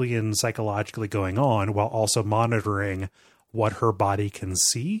physically and psychologically going on, while also monitoring what her body can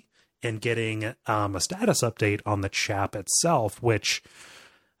see and getting a status update on the chap itself, which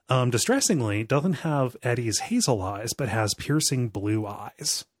distressingly doesn't have Eddie's hazel eyes, but has piercing blue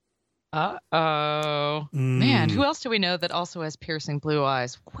eyes. Man, who else do we know that also has piercing blue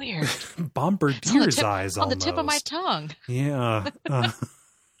eyes? Weird. Bombardier's eyes on the tip of my tongue. Yeah.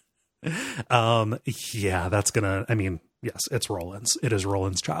 That's gonna, I mean, yes, it's Roland's. It is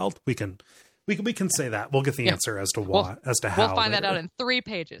Roland's child. We can say that. We'll get the answer as to why, as to how. We'll find that out in 3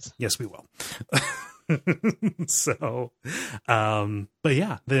 pages. Yes, we will. So, but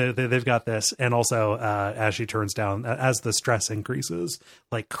yeah, they've got this. And also, as she turns down, as the stress increases,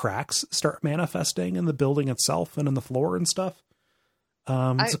 like cracks start manifesting in the building itself and in the floor and stuff.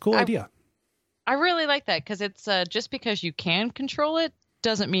 It's a cool idea. I really like that, because it's just because you can control it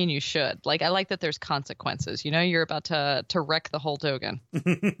doesn't mean you should. Like, I like that there's consequences. You know, you're about to wreck the whole Dogan.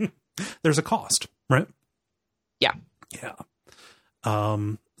 There's a cost, right? Yeah.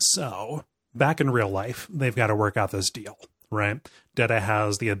 So back in real life, they've got to work out this deal, right? Detta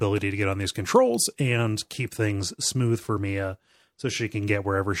has the ability to get on these controls and keep things smooth for Mia so she can get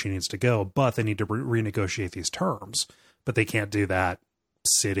wherever she needs to go, but they need to renegotiate these terms. But they can't do that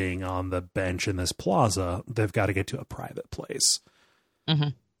sitting on the bench in this plaza. They've got to get to a private place.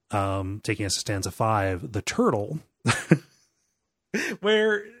 Mm-hmm. Taking us to stanza 5, the turtle,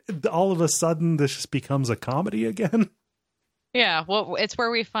 where all of a sudden this just becomes a comedy again. Yeah, well, it's where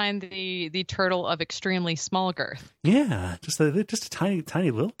we find the turtle of extremely small girth. Yeah, just a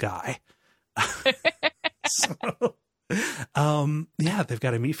tiny little guy. So, they've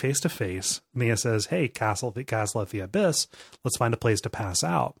got to meet face to face. Mia says, "Hey, castle at the abyss. Let's find a place to pass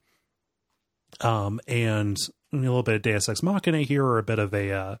out." And a little bit of Deus Ex Machina here, or a bit of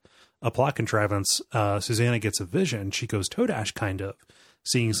a plot contrivance. Susanna gets a vision. She goes Todash, kind of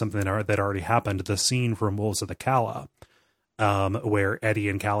seeing something that already happened. The scene from Wolves of the Calla. Where Eddie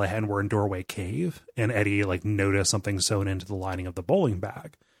and Callahan were in Doorway Cave, and Eddie like noticed something sewn into the lining of the bowling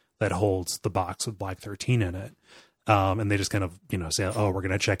bag that holds the box with Black 13 in it. And they just kind of, say, "Oh, we're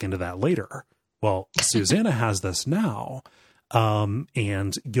going to check into that later." Well, Susanna has this now.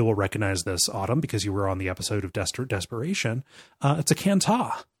 And you will recognize this, Autumn, because you were on the episode of Desperation. It's a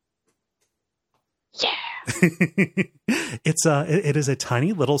Kanta. Yeah. It is a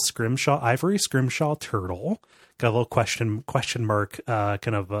tiny little ivory scrimshaw turtle. Got a little question mark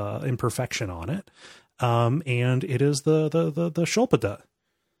kind of imperfection on it. And it is the Shulpada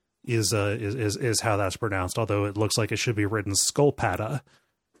is how that's pronounced, although it looks like it should be written Skulpata.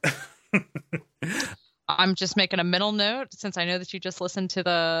 I'm just making a mental note, since I know that you just listened to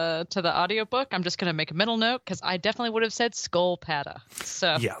the audiobook. I'm just going to make a mental note, because I definitely would have said Skulpata.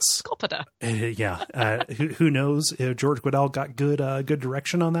 So yes, Skulpata. Who knows if George Guidall got good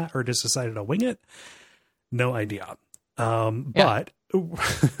direction on that, or just decided to wing it? No idea. But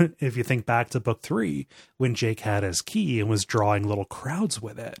if you think back to book 3, when Jake had his key and was drawing little crowds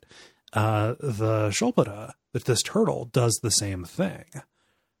with it, the Shulpada, this turtle, does the same thing.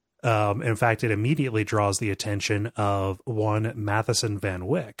 In fact, it immediately draws the attention of one Matheson Van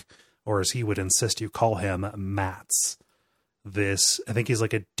Wyck, or as he would insist you call him, Mats. I think he's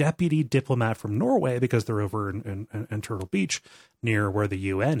like a deputy diplomat from Norway, because they're over in Turtle Beach, near where the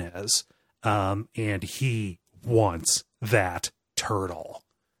UN is. And he wants that turtle.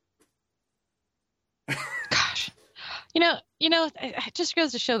 Gosh. It just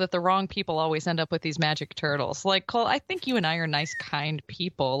goes to show that the wrong people always end up with these magic turtles. Like, Cole, I think you and I are nice, kind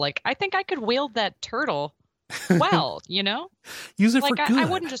people. Like, I think I could wield that turtle well, Use it like, for good. I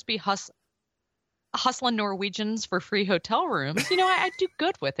wouldn't just be hustling Norwegians for free hotel rooms. I do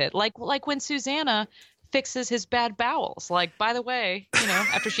good with it. Like when Susanna fixes his bad bowels. Like, by the way,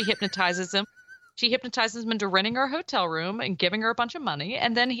 after she hypnotizes him into renting her hotel room and giving her a bunch of money.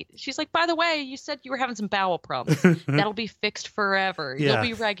 And then she's like, by the way, you said you were having some bowel problems. That'll be fixed forever. Yeah.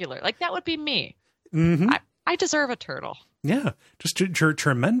 You'll be regular. Like, that would be me. Mm-hmm. I deserve a turtle. Yeah. Just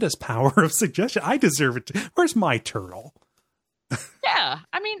tremendous power of suggestion. I deserve it. Where's my turtle? Yeah.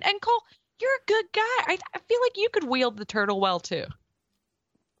 I mean, and Cole, you're a good guy. I feel like you could wield the turtle well too.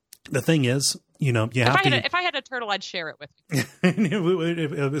 The thing is, if I had a turtle, I'd share it with you.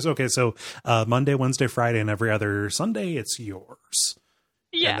 It was okay. So Monday, Wednesday, Friday, and every other Sunday, it's yours.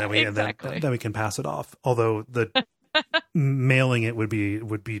 Yeah, and then exactly. Then we can pass it off. Although the mailing it would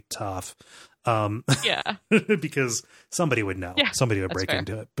be tough. Yeah. Because somebody would know. Yeah, Somebody would break fair.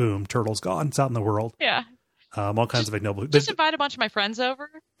 into it. Boom, turtle's gone. It's out in the world. Yeah. All kinds of ignoble. Just invite a bunch of my friends over.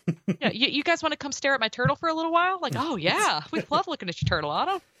 Yeah, you guys want to come stare at my turtle for a little while? Like, oh yeah, we love looking at your turtle,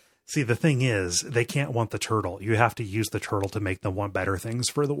 Otto. See, the thing is, they can't want the turtle. You have to use the turtle to make them want better things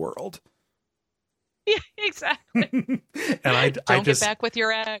for the world. Yeah, exactly. And Don't get back with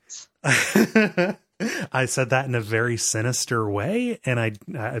your ex. I said that in a very sinister way, and I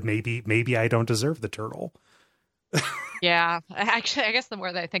maybe I don't deserve the turtle. Yeah, actually, I guess the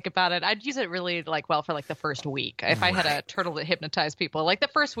more that I think about it, I'd use it really like well for like the first week. If I had a turtle that hypnotized people, like the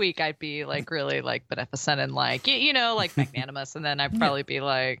first week, I'd be like really like beneficent and like like magnanimous, and then I'd probably be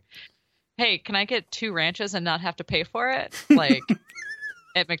like, "Hey, can I get 2 ranches and not have to pay for it?" Like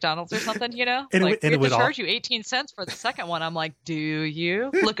at McDonald's or something, And like it we would charge you 18 cents for the second one. I'm like, do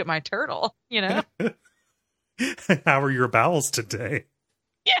you look at my turtle? How are your bowels today?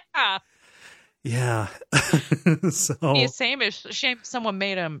 Yeah. Yeah. So Be the same as shame someone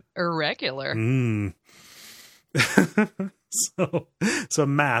made him irregular. So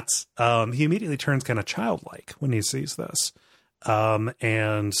Matt, he immediately turns kind of childlike when he sees this,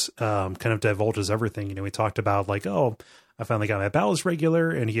 and kind of divulges everything. We talked about like, oh, I finally got my bowels regular,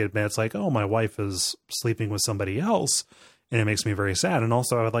 and he admits like, oh, my wife is sleeping with somebody else, and it makes me very sad. And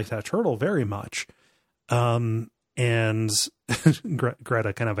also, I would like that turtle very much. And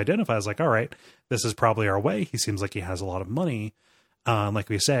Greta kind of identifies like, all right, this is probably our way. He seems like he has a lot of money. Like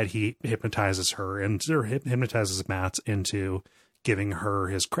we said, he hypnotizes hypnotizes Matt into giving her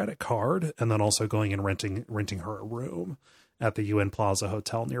his credit card, and then also going and renting her a room at the UN Plaza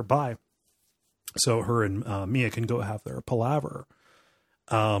Hotel nearby. So her and Mia can go have their palaver.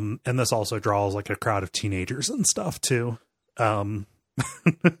 And this also draws like a crowd of teenagers and stuff too. So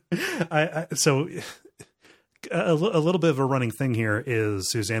a little bit of a running thing here is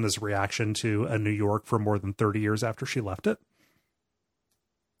Susanna's reaction to a New York for more than 30 years after she left it.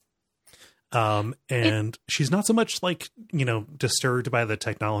 And she's not so much like, disturbed by the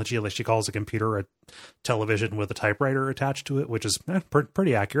technology, like she calls a computer a television with a typewriter attached to it, which is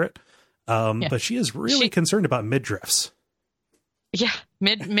pretty accurate. But she is really concerned about midriffs. Yeah,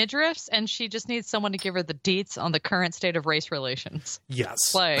 midriffs, and she just needs someone to give her the deets on the current state of race relations.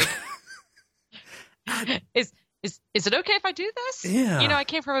 Yes. Like, is it okay if I do this? Yeah. I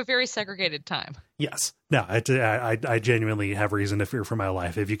came from a very segregated time. Yes. No, I genuinely have reason to fear for my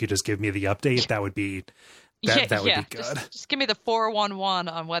life. If you could just give me the update, that would be that would be good. Just give me the 411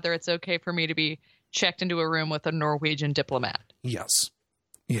 on whether it's okay for me to be checked into a room with a Norwegian diplomat. Yes.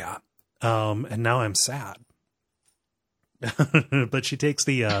 Yeah. And now I'm sad. But she takes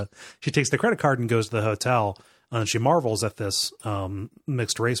the credit card and goes to the hotel. And she marvels at this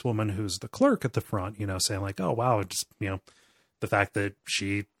mixed race woman who's the clerk at the front, saying like, oh, wow, just, the fact that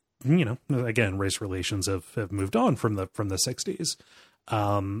she, again, race relations have moved on from the 60s,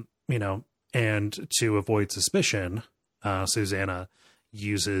 and to avoid suspicion, Susanna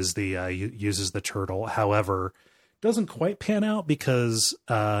uses the turtle. However, doesn't quite pan out because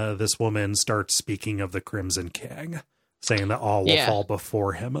this woman starts speaking of the Crimson King, saying that all will fall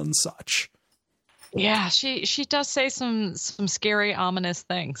before him and such. Yeah, she does say some scary, ominous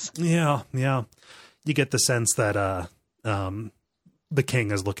things. Yeah. You get the sense that the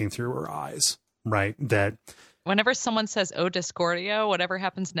king is looking through her eyes, right? That whenever someone says "O Discordia," whatever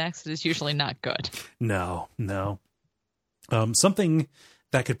happens next is usually not good. No. Something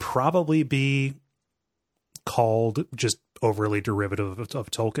that could probably be called just overly derivative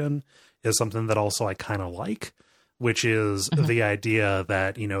of Tolkien is something that also I kind of like, which is the idea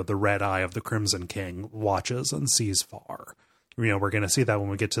that, the red eye of the Crimson King watches and sees far. We're going to see that when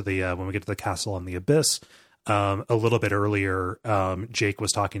we get to the castle in the abyss. A little bit earlier, Jake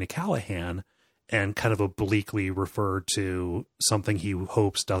was talking to Callahan and kind of obliquely referred to something he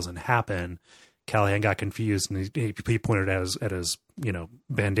hopes doesn't happen. Callahan got confused and he pointed at his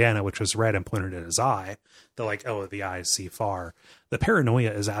bandana, which was red, and pointed at his eye. They're like, oh, the eyes see far. The paranoia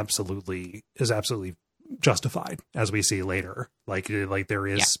is absolutely justified, as we see later. Like there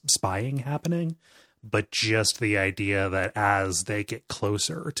is spying happening, but just the idea that as they get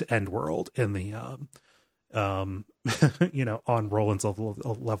closer to Endworld in the on Roland's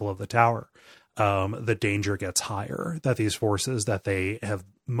level of the tower, the danger gets higher, that these forces that they have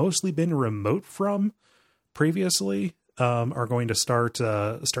mostly been remote from previously are going to start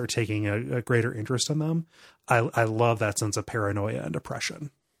taking a greater interest in them. I love that sense of paranoia and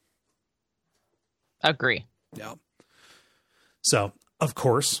depression. Agree. Yeah. So, of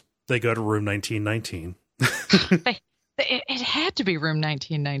course, they go to room 1919. It had to be room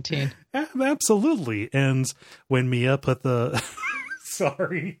 1919. Absolutely. And when Mia put the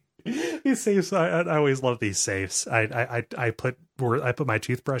sorry, these safes, I always love these safes. I put my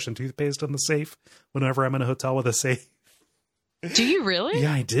toothbrush and toothpaste in the safe whenever I'm in a hotel with a safe. Do you really?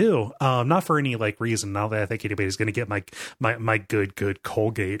 Yeah, I do. Not for any like reason. Not that I think anybody's going to get my good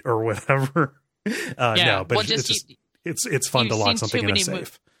Colgate or whatever. No, but it's fun to lock something in a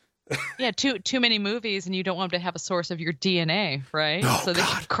safe. Yeah, too many movies, and you don't want them to have a source of your DNA, right? Oh, so they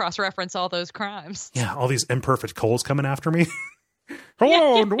can cross-reference all those crimes. Yeah, all these imperfect Coles coming after me.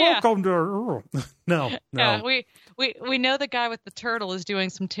 Hello and welcome to. No. Yeah, we know the guy with the turtle is doing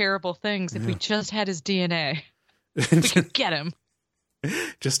some terrible things. If we just had his DNA, we could get him.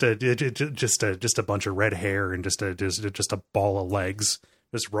 Just a bunch of red hair and just a ball of legs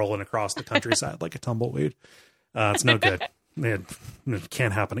just rolling across the countryside like a tumbleweed. It's no good. It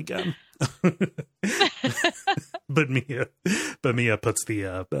can't happen again. But Mia puts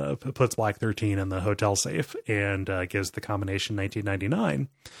Black 13 in the hotel safe and gives the combination 1999,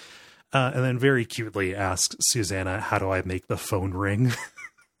 and then very cutely asks Susanna, "How do I make the phone ring?"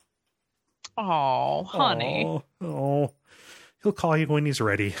 Oh, honey. Oh, he'll call you when he's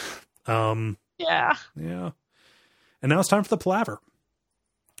ready. Yeah. And now it's time for the palaver,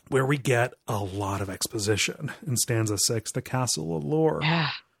 where we get a lot of exposition in stanza 6, the Castle of Lore.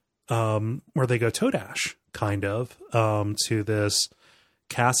 Yeah. Where they go Todash, kind of, to this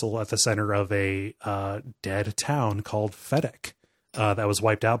castle at the center of a dead town called Fedek, that was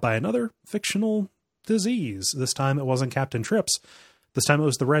wiped out by another fictional disease. This time it wasn't Captain Trips. This time it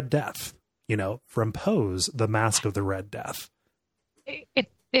was the Red Death, from Poe's The Mask of the Red Death.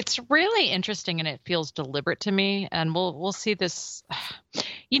 It's really interesting, and it feels deliberate to me. And we'll see this.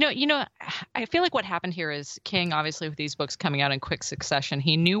 I feel like what happened here is King, obviously, with these books coming out in quick succession,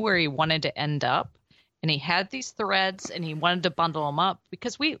 he knew where he wanted to end up, and he had these threads, and he wanted to bundle them up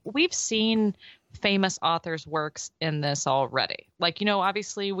because we've seen famous authors' works in this already. Like,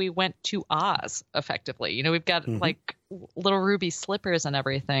 obviously, we went to Oz effectively. We've got like little ruby slippers and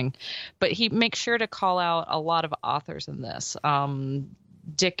everything, but he makes sure to call out a lot of authors in this.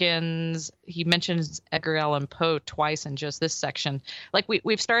 Dickens, he mentions Edgar Allan Poe twice in just this section. Like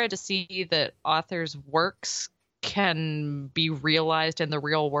we've started to see that authors' works can be realized in the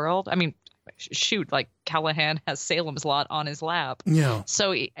real world. I mean, shoot, like Callahan has Salem's Lot on his lap. Yeah.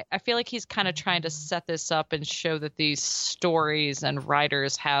 So I feel like he's kind of trying to set this up and show that these stories and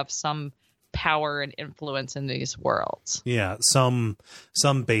writers have some power and influence in these worlds. Yeah, some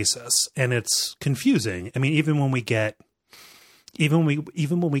basis, and it's confusing. I mean, even when we get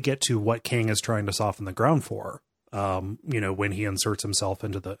to what King is trying to soften the ground for, when he inserts himself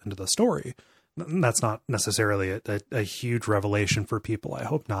into the story, that's not necessarily a huge revelation for people. I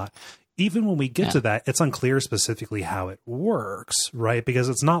hope not. Even when we get to that, it's unclear specifically how it works, right? Because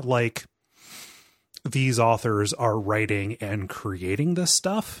it's not like these authors are writing and creating this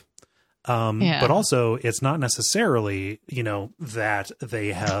stuff. But also it's not necessarily, that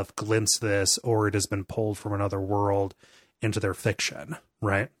they have glimpsed this or it has been pulled from another world into their fiction,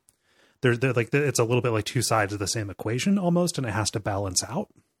 right? They're like, it's a little bit like two sides of the same equation almost, and it has to balance out.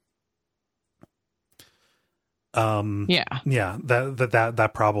 That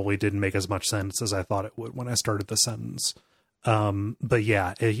probably didn't make as much sense as I thought it would when I started the sentence. But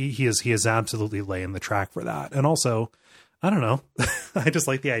yeah, he is absolutely laying the track for that. And also, I don't know, I just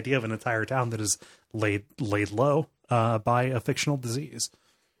like the idea of an entire town that is laid low by a fictional disease.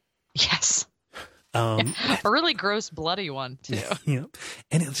 Yes. A really gross, bloody one too. Yeah.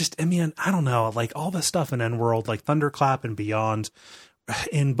 And it just, I don't know, like all the stuff in Endworld, like Thunderclap and beyond,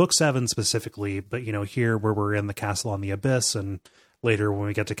 in book 7 specifically, but here where we're in the Castle on the Abyss, and later when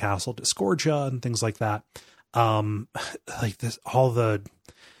we get to Castle Discordia and things like that, like this, all the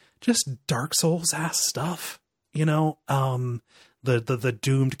just Dark Souls ass stuff, the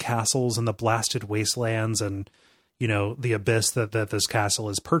doomed castles and the blasted wastelands, and the abyss that this castle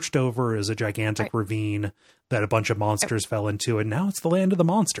is perched over is a gigantic ravine that a bunch of monsters fell into, and now it's the land of the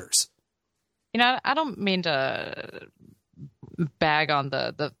monsters. I don't mean to bag on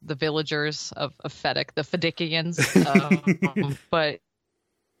the villagers of Fedek, the Fedekians, but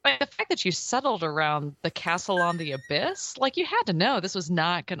the fact that you settled around the castle on the abyss, like you had to know this was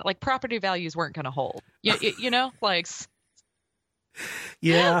not gonna, like property values weren't gonna hold. Like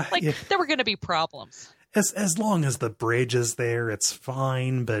there were gonna be problems. As long as the bridge is there, it's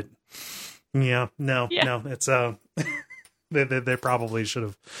fine. But no, it's they probably should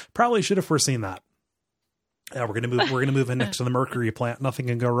have foreseen that. Yeah, we're gonna move in next to the Mercury plant. Nothing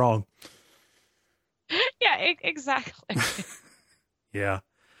can go wrong. Yeah, exactly. Yeah.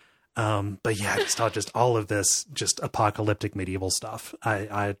 But yeah, just all of this just apocalyptic medieval stuff.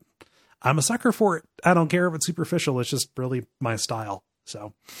 I'm a sucker for it. I don't care if it's superficial. It's just really my style.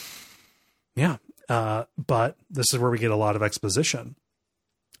 So yeah. But this is where we get a lot of exposition,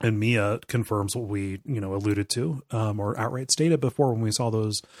 and Mia confirms what we, alluded to, or outright stated before when we saw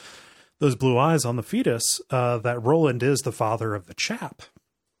those blue eyes on the fetus, that Roland is the father of the chap.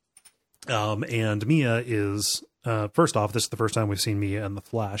 And Mia is, first off, this is the first time we've seen Mia in the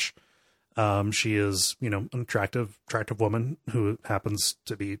flesh. She is, an attractive woman who happens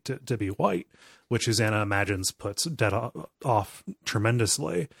to be white, which Susanna imagines puts dead off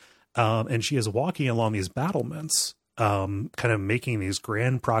tremendously. And she is walking along these battlements, kind of making these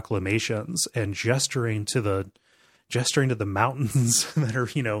grand proclamations and gesturing to the mountains that are,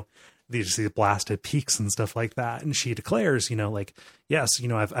 these blasted peaks and stuff like that. And she declares, yes,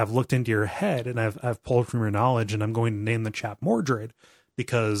 I've looked into your head and I've pulled from your knowledge, and I'm going to name the chap Mordred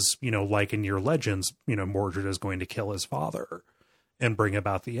because, like in your legends, Mordred is going to kill his father and bring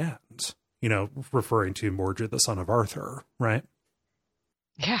about the end, referring to Mordred, the son of Arthur. Right.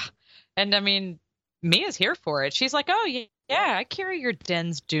 Yeah. And I mean, Mia's here for it. She's like, oh yeah, I carry your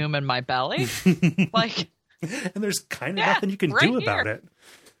den's doom in my belly. Like, and there's kind of nothing you can do about it.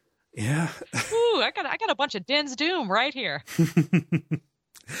 Yeah. Ooh, I got a bunch of den's doom right here.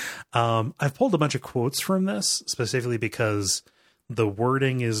 I've pulled a bunch of quotes from this specifically because the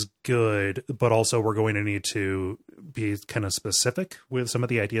wording is good, but also we're going to need to be kind of specific with some of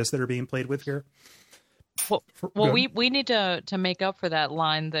the ideas that are being played with here. Well, we need to make up for that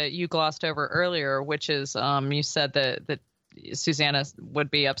line that you glossed over earlier, which is you said that Susanna would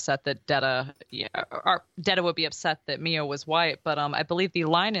be upset that Detta would be upset that Mia was white, but I believe the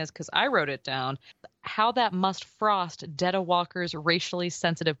line is, because I wrote it down, how that must frost Detta Walker's racially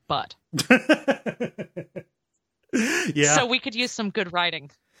sensitive butt. Yeah. So we could use some good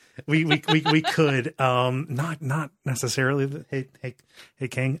writing. We could not necessarily. Hey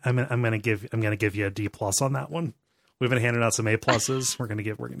King, I'm gonna give you a D+ on that one. We've been handing out some A+. We're gonna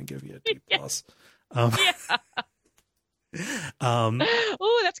give you a D+. Ooh,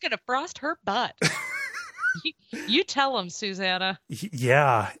 that's gonna frost her butt. you tell him, Susanna.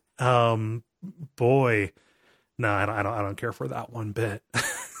 Yeah. Boy, no, I don't care for that one bit.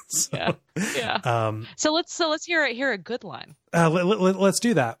 So, yeah. So let's hear a good line. Let's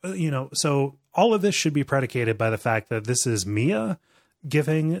do that. So all of this should be predicated by the fact that this is Mia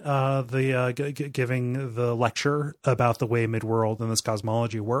giving the lecture about the way Midworld and this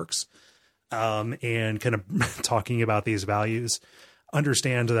cosmology works, and kind of talking about these values.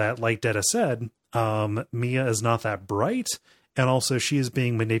 Understand that, like Detta said, Mia is not that bright. And also she is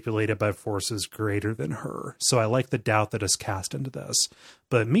being manipulated by forces greater than her. So I like the doubt that is cast into this.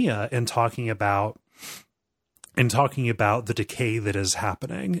 But Mia, in talking about the decay that is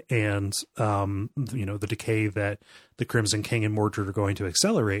happening and, the decay that the Crimson King and Mordred are going to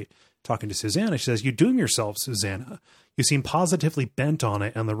accelerate, talking to Susanna, she says, "You doom yourself, Susanna. You seem positively bent on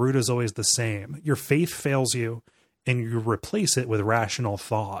it, and the root is always the same. Your faith fails you, and you replace it with rational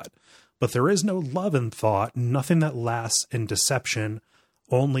thought. But there is no love in thought, nothing that lasts in deception,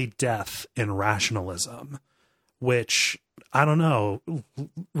 only death in rationalism." Which, I don't know,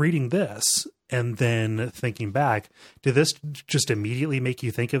 reading this and then thinking back, did this just immediately make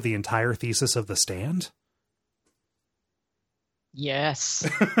you think of the entire thesis of The Stand? Yes.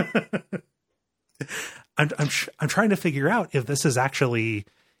 I'm trying to figure out if this is actually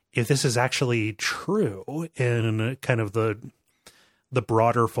true in kind of the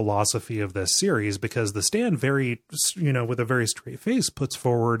broader philosophy of this series, because The Stand very, with a very straight face puts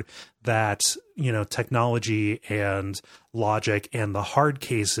forward that, technology and logic and the hard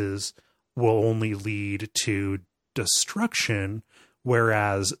cases will only lead to destruction,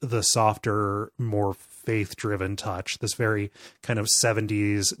 whereas the softer, more faith-driven touch, this very kind of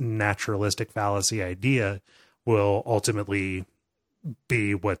 70s naturalistic fallacy idea, will ultimately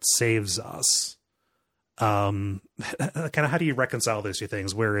be what saves us. Kind of how do you reconcile those two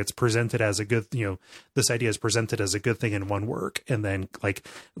things, where it's presented as a good, this idea is presented as a good thing in one work and then like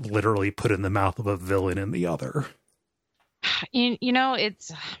literally put in the mouth of a villain in the other?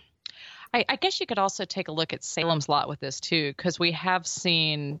 It's, I guess you could also take a look at Salem's Lot with this too, because we have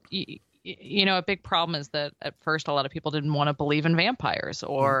seen, a big problem is that at first a lot of people didn't want to believe in vampires,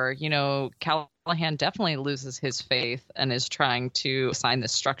 or, Callahan definitely loses his faith and is trying to assign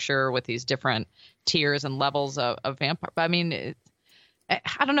this structure with these different tiers and levels of vampire. But I mean,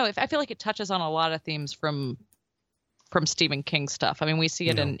 I don't know. I feel like it touches on a lot of themes from Stephen King stuff. I mean, we see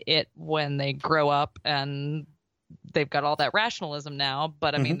it in It when they grow up and they've got all that rationalism now,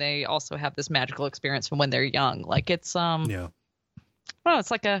 but I mean, they also have this magical experience from when they're young. Like it's, Well,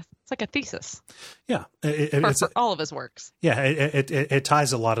 it's like a thesis Yeah, for all of his works. Yeah, it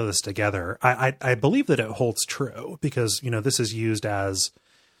ties a lot of this together. I believe that it holds true because, this is used as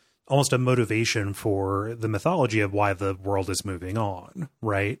almost a motivation for the mythology of why the world is moving on,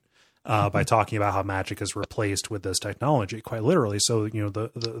 right? By talking about how magic is replaced with this technology, quite literally. So,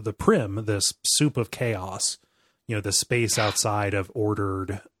 the Prim, this soup of chaos, the space outside of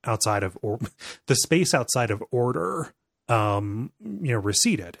order,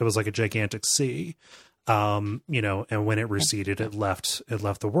 receded. It was like a gigantic sea. And when it receded, it left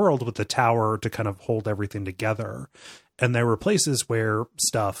the world with the tower to kind of hold everything together. And there were places where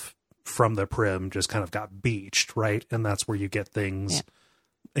stuff from the Prim just kind of got beached, right? And that's where you get things,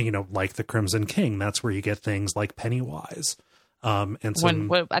 like the Crimson King. That's where you get things like Pennywise. And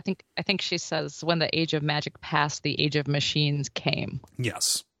so I think she says when the age of magic passed, the age of machines came.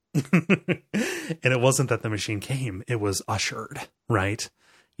 Yes. And it wasn't that the machine came, it was ushered, right?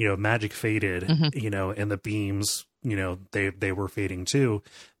 Magic faded, and the beams, they were fading too.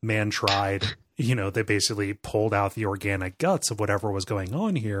 Man tried, they basically pulled out the organic guts of whatever was going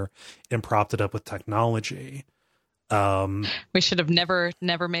on here and propped it up with technology. We should have never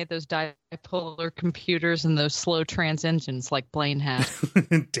made those dipolar computers and those slow trans engines like Blaine had.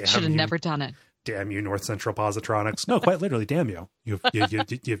 Should have never done it. Damn you, North Central Positronics. No, quite literally, damn you. You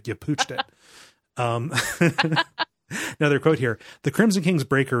pooched it. Another quote here. The Crimson King's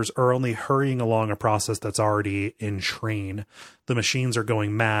breakers are only hurrying along a process that's already in train. The machines are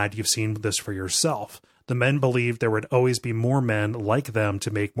going mad. You've seen this for yourself. The men believed there would always be more men like them to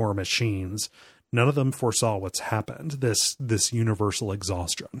make more machines. None of them foresaw what's happened. This universal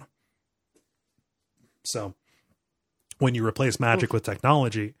exhaustion. So when you replace magic with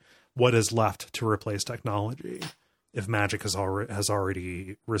technology, what is left to replace technology if magic has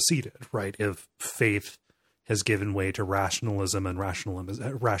already receded, right? If faith has given way to rationalism and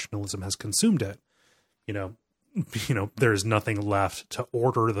rationalism has consumed it, there's nothing left to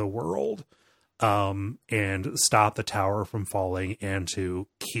order the world, and stop the tower from falling and to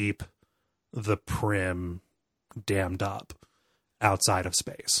keep the Prim dammed up outside of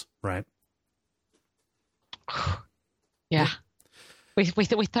space, right? Yeah. We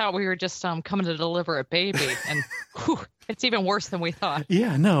thought we were just coming to deliver a baby, and it's even worse than we thought.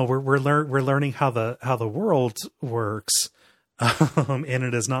 Yeah, no, we're learning how the world works, and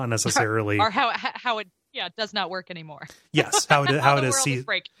it is not necessarily or how it does not work anymore. Yes, how it has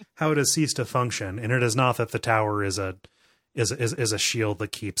ceased to function, and it is not that the tower is a shield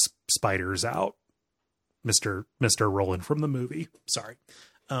that keeps spiders out. Mr. Roland from the movie. Sorry.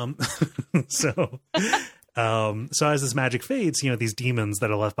 So as this magic fades, these demons that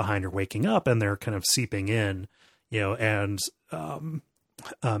are left behind are waking up and they're kind of seeping in, and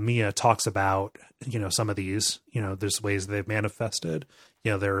Mia talks about, some of these, there's ways they've manifested,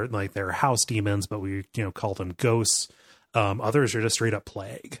 they're house demons, but we, call them ghosts. Others are just straight up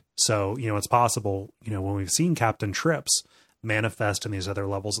plague. So, it's possible, when we've seen Captain Trips manifest in these other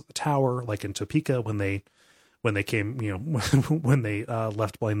levels of the tower, like in Topeka, when they came, when they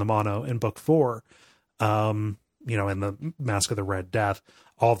left Blaine the Mono in book 4, and the Mask of the Red Death,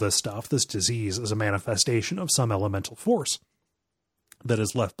 all this stuff, this disease is a manifestation of some elemental force that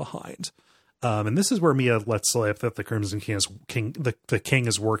is left behind. And this is where Mia lets slip that the Crimson King the king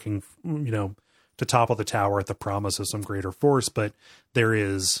is working, to topple the tower at the promise of some greater force. But there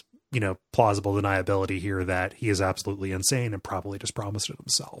is, plausible deniability here that he is absolutely insane and probably just promised it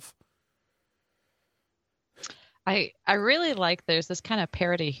himself. I really like there's this kind of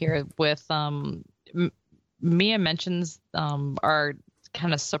parody here with Mia mentions our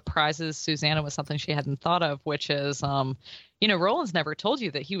kind of surprises Susanna with something she hadn't thought of, which is Roland's never told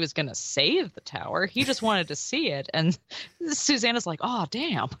you that he was going to save the tower. He just wanted to see it. And Susanna's like, oh,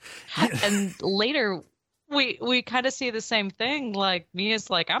 damn. And later we kind of see the same thing. Like Mia's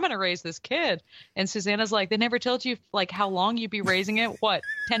like, I'm going to raise this kid. And Susanna's like, they never told you like how long you'd be raising it. What,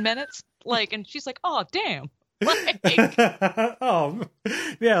 10 minutes? Like, and she's like, oh, damn. Like, oh,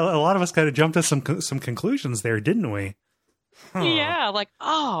 yeah. A lot of us kind of jumped to some conclusions there, didn't we? Huh. Yeah. Like,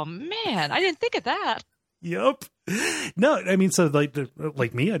 oh man, I didn't think of that. Yep. No, I mean, so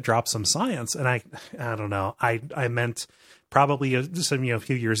like Mia dropped some science, and I don't know. I meant probably a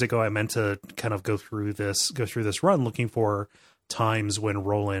few years ago, I meant to kind of go through this run looking for times when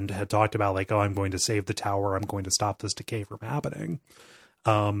Roland had talked about like, oh, I'm going to save the tower. I'm going to stop this decay from happening.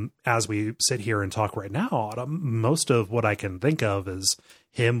 As we sit here and talk right now, Autumn, most of what I can think of is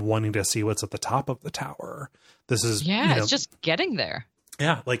him wanting to see what's at the top of the tower. This is, it's just getting there.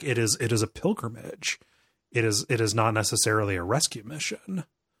 Yeah. Like it is a pilgrimage. It is not necessarily a rescue mission.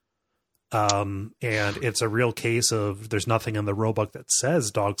 And it's a real case of there's nothing in the rule book that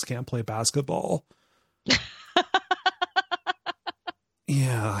says dogs can't play basketball.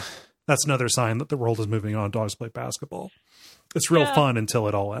 Yeah. That's another sign that the world is moving on. Dogs play basketball. It's real fun until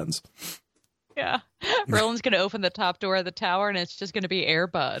it all ends. Yeah. Roland's going to open the top door of the tower and it's just going to be Air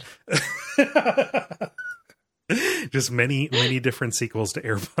Bud. Just many, many different sequels to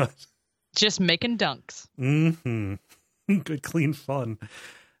Air Bud. Just making dunks. Mm-hmm. Good, clean fun.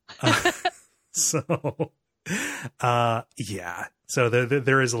 Yeah. So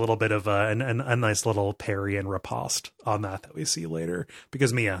there is a little bit of a nice little parry and riposte on that we see later,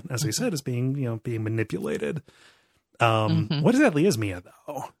 because Mia, as we said, is being manipulated. What exactly is Mia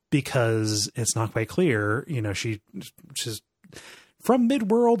though? Because it's not quite clear. She's from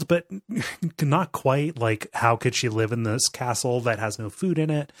Midworld, but not quite. Like, how could she live in this castle that has no food in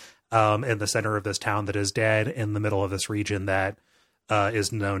it, in the center of this town that is dead, in the middle of this region that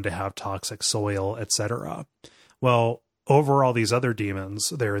is known to have toxic soil, etc.? Well, over all these other demons,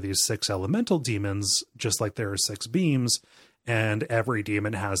 there are these 6 elemental demons, just like there are 6 beams, and every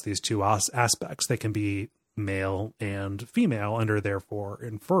demon has these 2 aspects. They can be male and female, and are therefore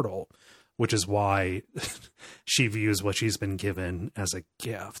infertile, which is why she views what she's been given as a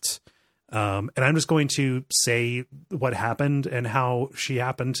gift. And I'm just going to say what happened and how she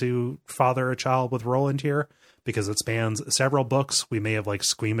happened to father a child with Roland here, because it spans several books. We may have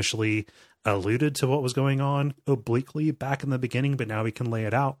squeamishly alluded to what was going on obliquely back in the beginning, but now we can lay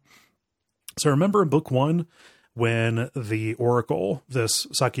it out. So remember in book 1, when the Oracle, this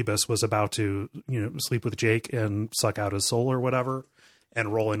succubus, was about to, sleep with Jake and suck out his soul or whatever,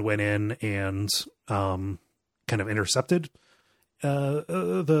 and Roland went in and kind of intercepted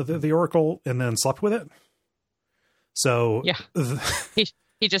the Oracle and then slept with it. So yeah,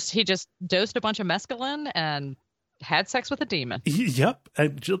 he just dosed a bunch of mescaline and had sex with a demon. Yep,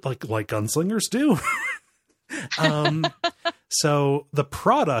 and just like gunslingers do. So the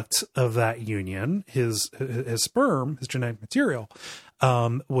product of that union, his sperm, his genetic material,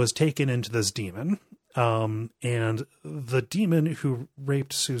 was taken into this demon. And the demon who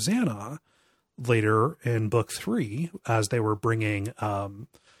raped Susanna later in book 3, as they were bringing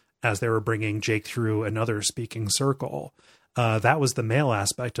Jake through another speaking circle, that was the male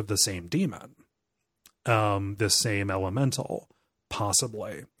aspect of the same demon, this same elemental,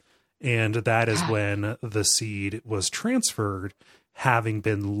 possibly. And that is when the seed was transferred, having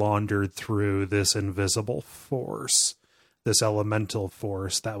been laundered through this invisible force, this elemental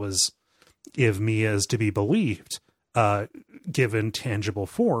force that was, if Mia is to be believed, given tangible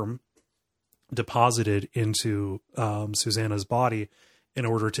form, deposited into Susanna's body in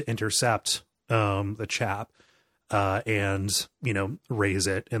order to intercept the chap and, raise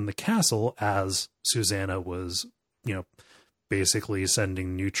it in the castle as Susanna was, basically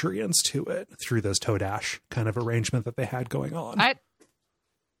sending nutrients to it through this Todash kind of arrangement that they had going on.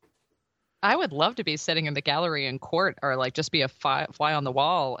 I would love to be sitting in the gallery in court, or just be a fly on the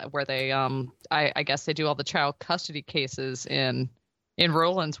wall where they, I guess they do all the child custody cases in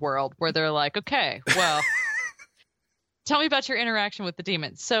Roland's world, where they're like, okay, well, tell me about your interaction with the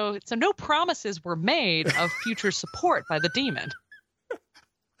demon. So no promises were made of future support by the demon.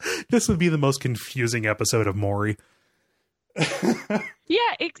 This would be the most confusing episode of Maury.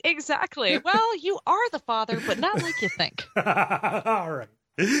 Yeah, exactly. Well, you are the father, but not like you think. All right.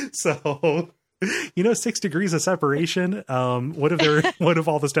 So, 6 degrees of separation. What if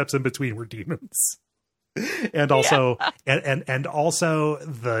all the steps in between were demons? And also, and also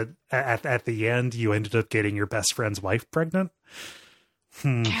at the end, you ended up getting your best friend's wife pregnant.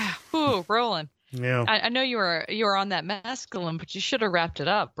 Ooh, Roland. Yeah. I know you were on that mescaline, but you should have wrapped it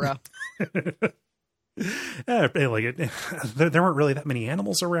up, bro. There weren't really that many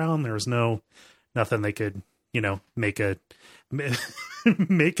animals around. There was nothing they could, make a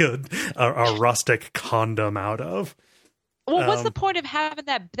rustic condom out of. Well, what's the point of having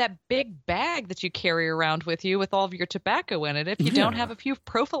that big bag that you carry around with you with all of your tobacco in it if you don't have a few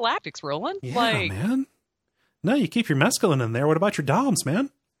prophylactics, Roland? Yeah, man. No, you keep your mescaline in there. What about your DOMs, man?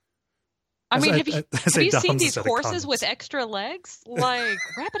 Have you seen these horses with extra legs? Wrap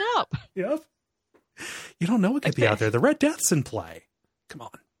it up. Yep. You don't know what could be out there. The Red Death's in play. Come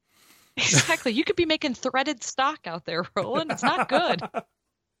on. Exactly. You could be making threaded stock out there, Roland. It's not good.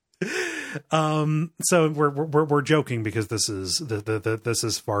 So we're joking because this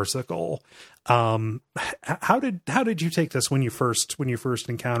is farcical. How did you take this when you first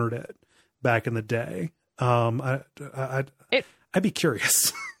encountered it back in the day? I'd be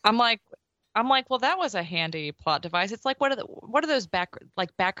curious. I'm like, I'm like, well, that was a handy plot device. It's like what are those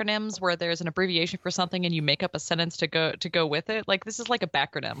backronyms where there's an abbreviation for something and you make up a sentence to go with it? Like this is like a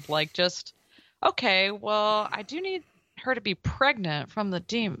backronym. Like just okay, well, I do need her to be pregnant from the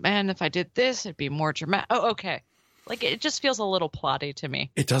demon. Man, if I did this, it'd be more dramatic. Oh, okay. Like it just feels a little plotty to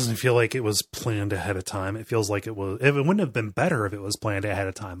me. It doesn't feel like it was planned ahead of time. It feels like it wouldn't have been better if it was planned ahead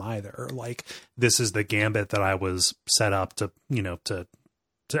of time either. Like this is the gambit that I was set up to, to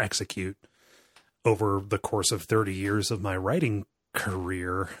execute over the course of 30 years of my writing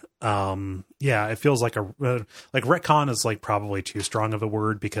career. Yeah, it feels like like retcon is like probably too strong of a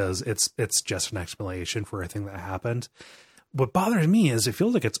word because it's just an explanation for everything that happened. What bothers me is it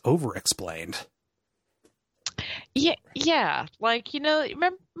feels like it's over explained. Yeah. Like,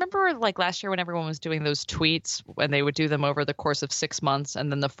 remember like last year when everyone was doing those tweets when they would do them over the course of 6 months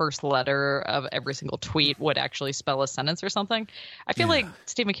and then the first letter of every single tweet would actually spell a sentence or something? I feel like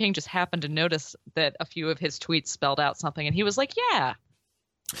Stephen King just happened to notice that a few of his tweets spelled out something and he was like, yeah,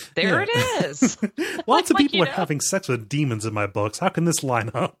 there it is. Lots of people are having sex with demons in my books. How can this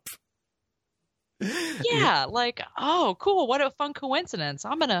line up? Yeah, like, oh, cool. What a fun coincidence.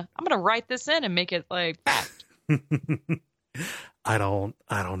 I'm gonna write this in and make it like fact. I don't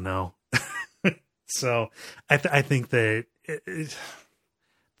know. So I think that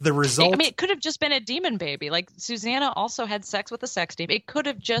the result. I mean, it could have just been a demon baby. Like Susanna also had sex with a sex demon. It could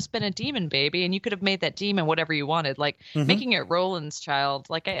have just been a demon baby, and you could have made that demon whatever you wanted. Like making it Roland's child.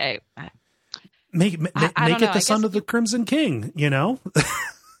 Like make it the son of the Crimson King.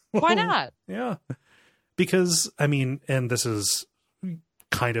 Why not? Yeah, because I mean, and this is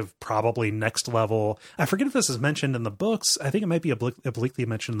kind of probably next level. I forget if this is mentioned in the books. I think it might be obliquely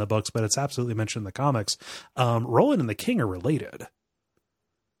mentioned in the books, but it's absolutely mentioned in the comics. Roland and the King are related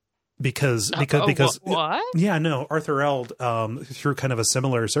because what? Yeah, no, Arthur Eld, through kind of a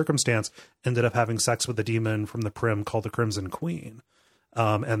similar circumstance, ended up having sex with a demon from the Prim called the Crimson Queen,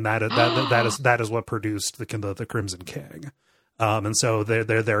 and that is what produced the Crimson King. And so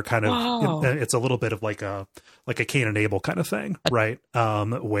they're kind of, it's a little bit of like a Cain and Abel kind of thing, right?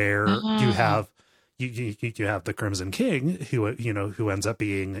 Where you have the Crimson King who ends up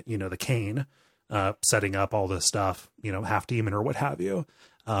being, the Cain, setting up all this stuff, half demon or what have you.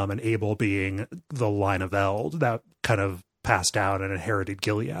 And Abel being the line of Eld that kind of passed down and inherited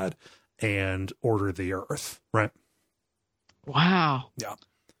Gilead and ordered the earth, right? Wow. Yeah.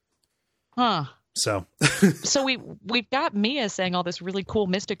 Huh. So we've got Mia saying all this really cool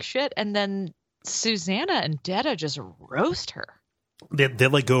mystic shit, and then Susanna and Detta just roast her. They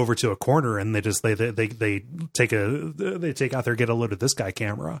like go over to a corner and they take out their get a load of this guy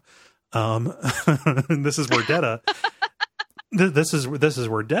camera. And this is where Detta this is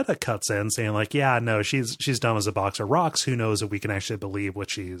where Detta cuts in saying like, yeah, no, she's dumb as a box of rocks. Who knows if we can actually believe what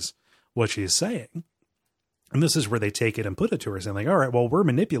she's saying? And this is where they take it and put it to her saying like, all right, well, we're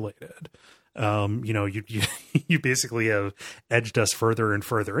manipulated. You basically have edged us further and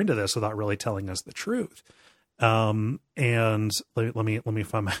further into this without really telling us the truth. And let me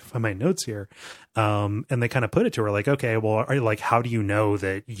find my notes here. And they kind of put it to her like, okay, well, how do you know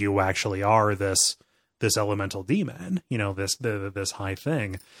that you actually are this elemental demon? This high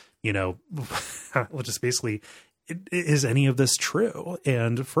thing, well, just basically, is any of this true?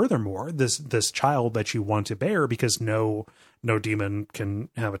 And furthermore, this child that you want to bear, because no demon can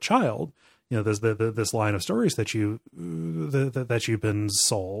have a child. There's this line of stories that you've been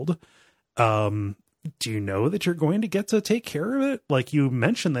sold. Do you know that you're going to get to take care of it? Like you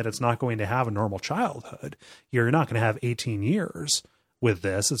mentioned that it's not going to have a normal childhood. You're not going to have 18 years with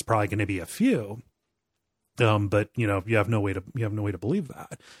this. It's probably going to be a few. But you have no way to believe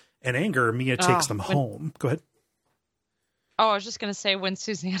that. In anger, Mia takes them home. Go ahead. Oh, I was just going to say when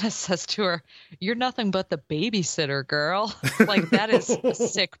Susanna says to her, "You're nothing but the babysitter, girl." Like that is a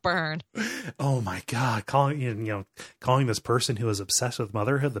sick burn. Oh my God. Calling this person who is obsessed with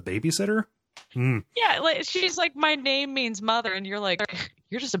motherhood the babysitter. Yeah. Like, she's like, my name means mother. And you're like,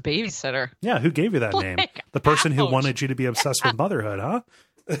 you're just a babysitter. Yeah. Who gave you that name? The person who wanted you to be obsessed with motherhood,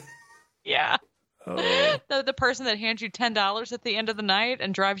 huh? Yeah. Oh. The person that hands you $10 at the end of the night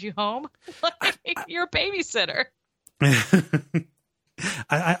and drives you home. Like, you're a babysitter.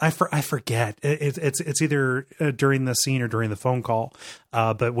 I forget. It's either during the scene or during the phone call.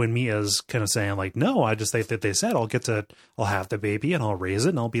 But when Mia's kind of saying like, no, I just think that they said I'll have the baby and I'll raise it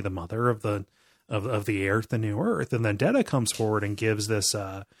and I'll be the mother of the earth, the new earth. And then Detta comes forward and gives this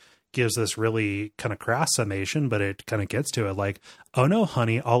really kind of crass summation, but it kind of gets to it like, oh no,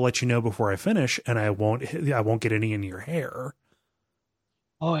 honey, I'll let you know before I finish and I won't get any in your hair.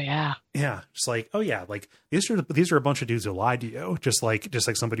 Oh yeah. Yeah, just like, oh yeah, like these are a bunch of dudes who lied to you, just like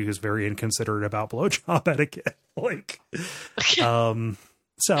somebody who's very inconsiderate about blowjob etiquette. Like,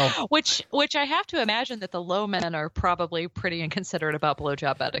 so Which I have to imagine that the low men are probably pretty inconsiderate about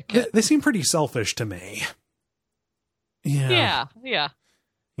blowjob etiquette. they seem pretty selfish to me. Yeah, Yeah.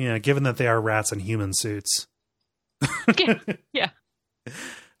 given that they are rats in human suits. Yeah.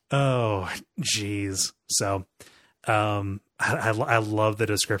 Oh, geez. So, I love the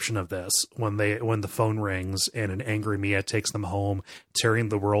description of this when the phone rings and an angry Mia takes them home, tearing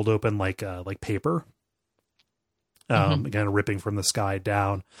the world open like paper. Again, ripping from the sky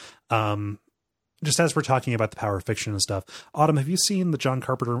down. Just as we're talking about the power of fiction and stuff, Autumn, have you seen the John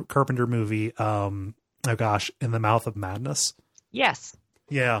Carpenter movie? Oh gosh, In the Mouth of Madness. Yes.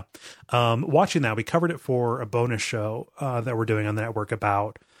 Yeah. Watching that, we covered it for a bonus show that we're doing on the network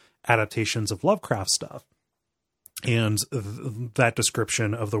about adaptations of Lovecraft stuff. And that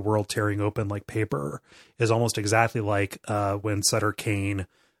description of the world tearing open like paper is almost exactly like when Sutter Kane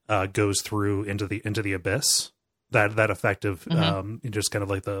goes through into the abyss. That effect of just kind of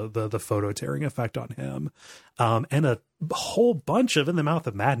like the photo tearing effect on him. And a whole bunch of In the Mouth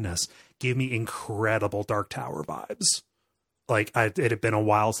of Madness gave me incredible Dark Tower vibes. Like it had been a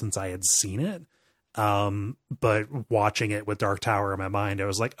while since I had seen it. But watching it with Dark Tower in my mind, I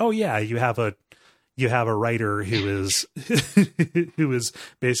was like, oh yeah, you have a writer who is who is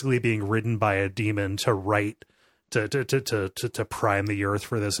basically being ridden by a demon to write to prime the earth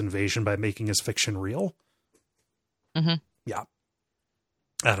for this invasion by making his fiction real. Mm-hmm. Yeah,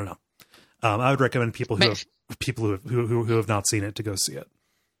 I don't know. I would recommend people who have not seen it to go see it.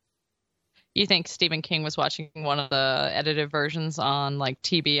 You think Stephen King was watching one of the edited versions on like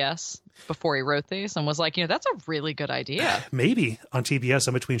TBS before he wrote these and was like, that's a really good idea. Maybe on TBS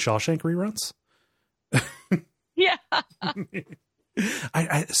in between Shawshank reruns. Yeah.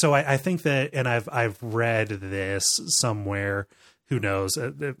 I think that, and I've read this somewhere. Who knows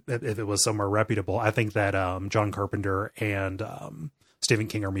if it was somewhere reputable? I think that John Carpenter and Stephen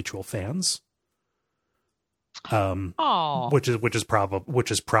King are mutual fans. Which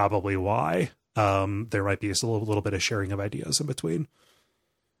is probably why there might be a little bit of sharing of ideas in between.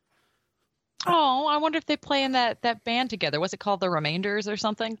 Oh, I wonder if they play in that band together. What's it called? The Remainders or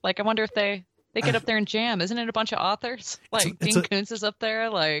something? Like, I wonder if they get up there and jam. Isn't it a bunch of authors? Like Dean Koontz is up there.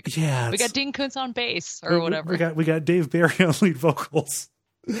 Like, yeah, we got Dean Koontz on bass or whatever. We got Dave Barry on lead vocals.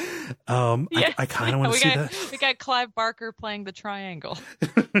 I kind of want to see that. We got Clive Barker playing the triangle.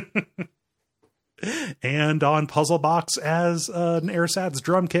 And on Puzzle Box as an AirSats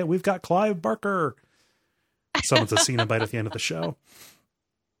drum kit, we've got Clive Barker. Someone's a Cena bite at the end of the show.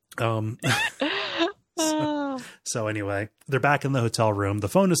 So anyway, they're back in the hotel room. The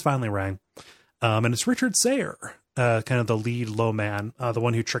phone has finally rang. And it's Richard Sayre, kind of the lead low man, the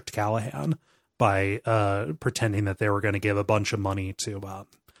one who tricked Callahan by pretending that they were going to give a bunch of money to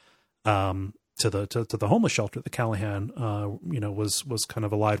the homeless shelter that Callahan was kind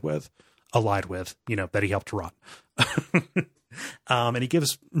of allied with, that he helped run. And he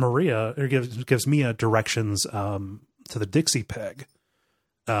gives Mia directions to the Dixie Pig.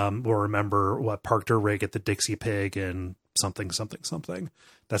 We'll remember what parked her rig at the Dixie Pig and something.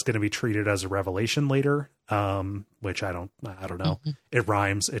 That's going to be treated as a revelation later, which I don't know. Mm-hmm. It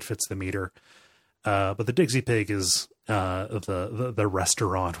rhymes. It fits the meter. But the Dixie Pig is the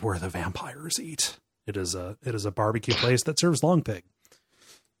restaurant where the vampires eat. It is a barbecue place that serves long pig.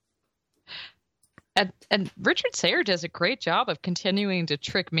 And Richard Sayre does a great job of continuing to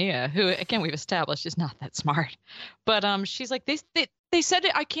trick Mia, who, again, we've established is not that smart. But she's like, they said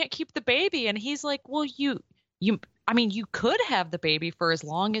I can't keep the baby. And he's like, well, you could have the baby for as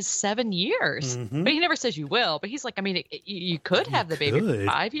long as 7 years. Mm-hmm. But he never says you will. But he's like, you could have the baby for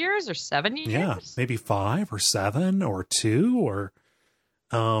 5 years or 7 years. Yeah, maybe 5 or 7 or 2 or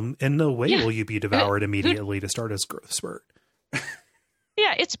in no way will you be devoured immediately to start his growth spurt.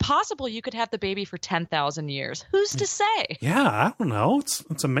 Yeah, it's possible you could have the baby for 10,000 years. Who's to say? Yeah, I don't know.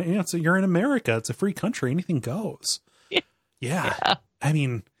 You're in America. It's a free country. Anything goes. Yeah. I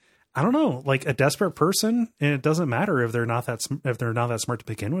mean, I don't know. Like a desperate person, and it doesn't matter if they're not that smart to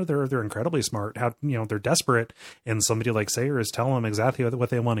begin with, or if they're incredibly smart. How they're desperate, and somebody like Sayre is telling them exactly what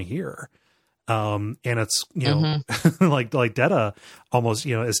they want to hear. And it's like Detta almost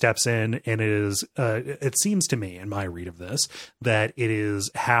steps in, and it is it seems to me in my read of this that it is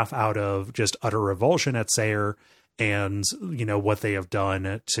half out of just utter revulsion at Sayre and what they have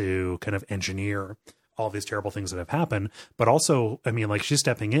done to kind of engineer all these terrible things that have happened, but also she's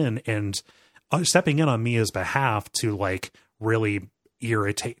stepping in on Mia's behalf to like really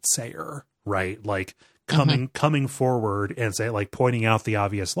irritate Sayre, right? Like coming forward and say, like, pointing out the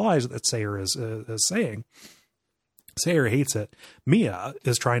obvious lies that Sayer is saying. Sayer hates it. Mia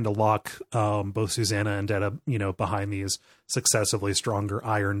is trying to lock both Susanna and Detta, behind these successively stronger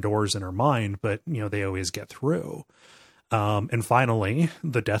iron doors in her mind, but they always get through. And finally,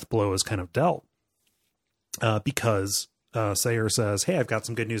 the death blow is kind of dealt because Sayer says, "Hey, I've got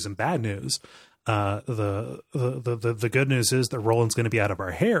some good news and bad news. The good news is that Roland's going to be out of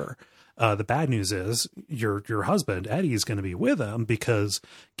our hair. The bad news is your husband, Eddie, is going to be with him because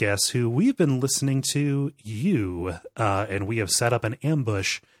guess who we've been listening to? You. And we have set up an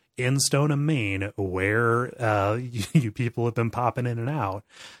ambush in Stoneham, Maine, where you people have been popping in and out.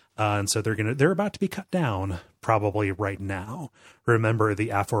 And so they're about to be cut down probably right now. Remember the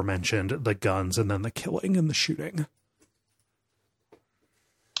aforementioned, the guns and then the killing and the shooting."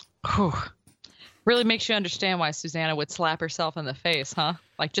 Whew. Really makes you understand why Susanna would slap herself in the face, huh?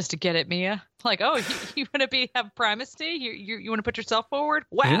 Like, just to get at Mia? Like, oh, you want to have primacy? You want to put yourself forward?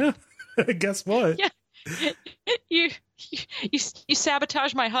 Wow. Yeah. Guess what? Yeah. You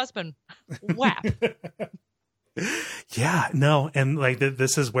sabotage my husband. Wow. Yeah, no. And like,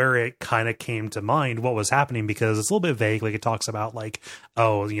 this is where it kind of came to mind what was happening, because it's a little bit vague. Like, it talks about like,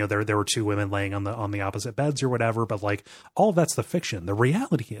 oh, there were two women laying on the opposite beds or whatever. But like, all of that's the fiction. The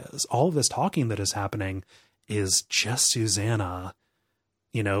reality is all of this talking that is happening is just Susanna,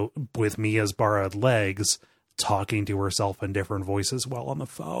 with Mia's borrowed legs, talking to herself in different voices while on the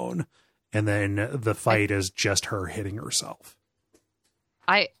phone. And then the fight is just her hitting herself.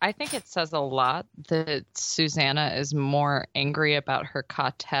 I think it says a lot that Susanna is more angry about her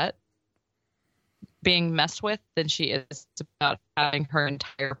quartet being messed with than she is about having her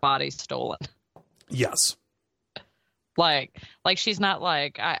entire body stolen. Yes. Like she's not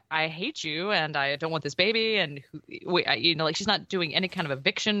like, I hate you and I don't want this baby. And like she's not doing any kind of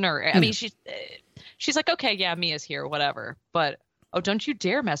eviction I mean, she's like, okay, yeah, Mia's here, whatever. But, oh, don't you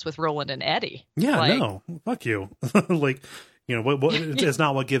dare mess with Roland and Eddie. Yeah, no, fuck you. Like, what it's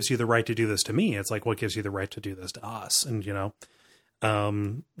not what gives you the right to do this to me. It's like what gives you the right to do this to us. And,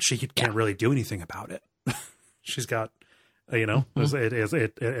 she can't really do anything about it. She's got,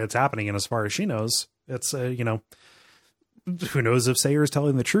 it's happening. And as far as she knows, it's, who knows if Sayer is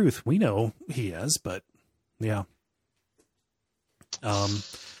telling the truth? We know he is, but yeah.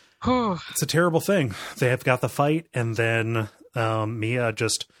 It's a terrible thing. They have got the fight, and then Mia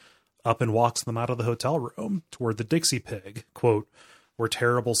just up and walks them out of the hotel room toward the Dixie Pig, quote, where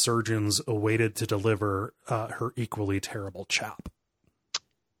terrible surgeons awaited to deliver her equally terrible chap.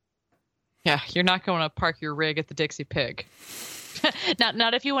 Yeah, you're not going to park your rig at the Dixie Pig.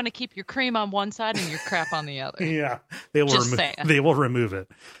 Not if you want to keep your cream on one side and your crap on the other. Yeah, they will remove it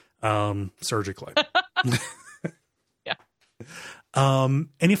surgically. Yeah.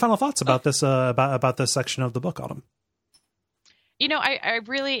 Any final thoughts about this about this section of the book, Autumn? I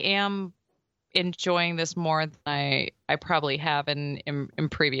really am enjoying this more than I probably have in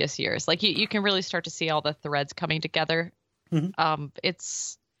previous years. Like you can really start to see all the threads coming together. Mm-hmm.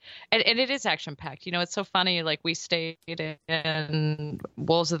 And it is action packed. It's so funny. Like we stayed in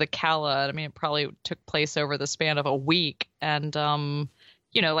Wolves of the Calla. I mean, it probably took place over the span of a week, and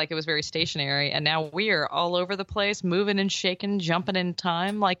like it was very stationary. And now we are all over the place, moving and shaking, jumping in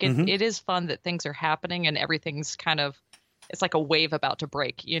time. Like it is fun that things are happening and everything's kind of. It's like a wave about to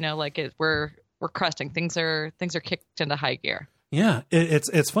break, like we're cresting. Things are kicked into high gear. Yeah,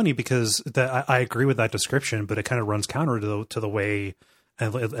 it's funny because I agree with that description, but it kind of runs counter to the way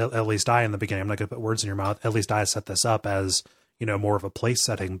at least I in the beginning. I'm not going to put words in your mouth. At least I set this up as more of a place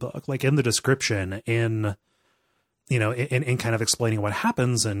setting book. Like in the description, in kind of explaining what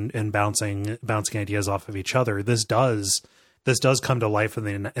happens and bouncing ideas off of each other. This does come to life in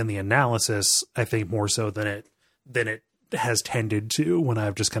the analysis. I think more so than it has tended to when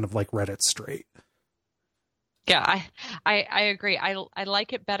I've just kind of like read it straight. Yeah, I agree. I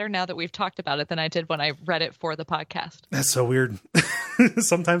like it better now that we've talked about it than I did when I read it for the podcast. That's so weird.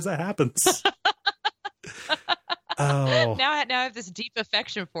 Sometimes that happens. Oh, now I have this deep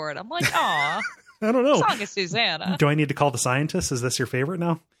affection for it. I'm like, aw. I don't know. Song of Susanna. Do I need to call the scientist? Is this your favorite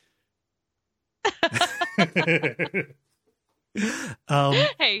now? Hey, I'm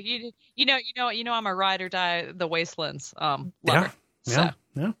a ride or die the Wastelands lover. Yeah.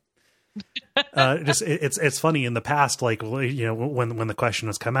 It's funny in the past, like when the question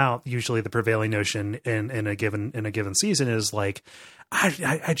has come out, usually the prevailing notion in a given season is like,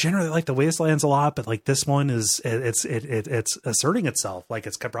 I generally like the Wastelands a lot, but like this one it's asserting itself, like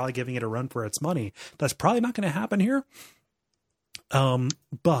it's probably giving it a run for its money. That's probably not going to happen here.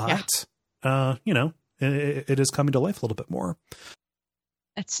 But it is coming to life a little bit more.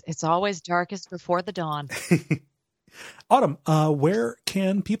 It's always darkest before the dawn. Autumn, where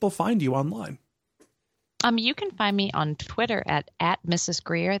can people find you online? You can find me on Twitter at Mrs.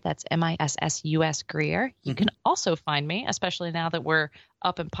 Greer. That's MISSUS Greer. You can also find me, especially now that we're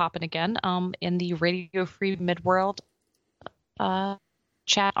up and popping again, in the Radio Free Midworld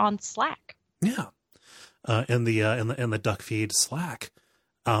chat on Slack. Yeah, in the Duck Feed Slack.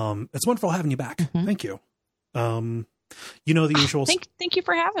 It's wonderful having you back. Thank you. You know the usual. Thank you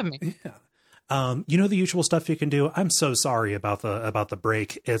for having me. Yeah. You know the usual stuff you can do. I'm so sorry about the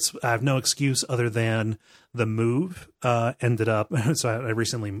break. I have no excuse other than the move ended up. So I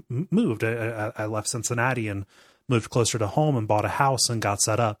recently moved. I left Cincinnati and moved closer to home and bought a house and got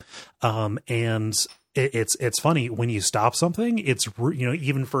set up. And it's funny when you stop something. It's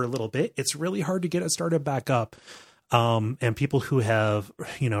even for a little bit, it's really hard to get it started back up. And people who have,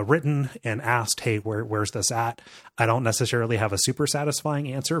 written and asked, hey, where's this at? I don't necessarily have a super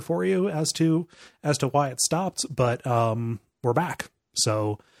satisfying answer for you as to why it stopped, but, we're back.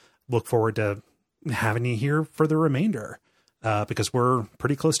 So look forward to having you here for the remainder, because we're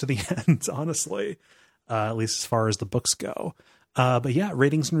pretty close to the end, honestly, at least as far as the books go. But yeah,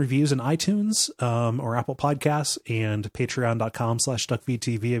 ratings and reviews in iTunes, or Apple Podcasts, and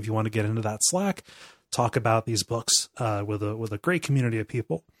patreon.com/duckfeedtv if you want to get into that Slack. Talk about these books with a great community of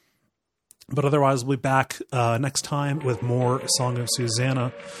people. But otherwise, we'll be back next time with more Song of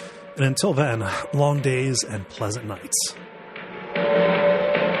Susanna. And until then, long days and pleasant nights.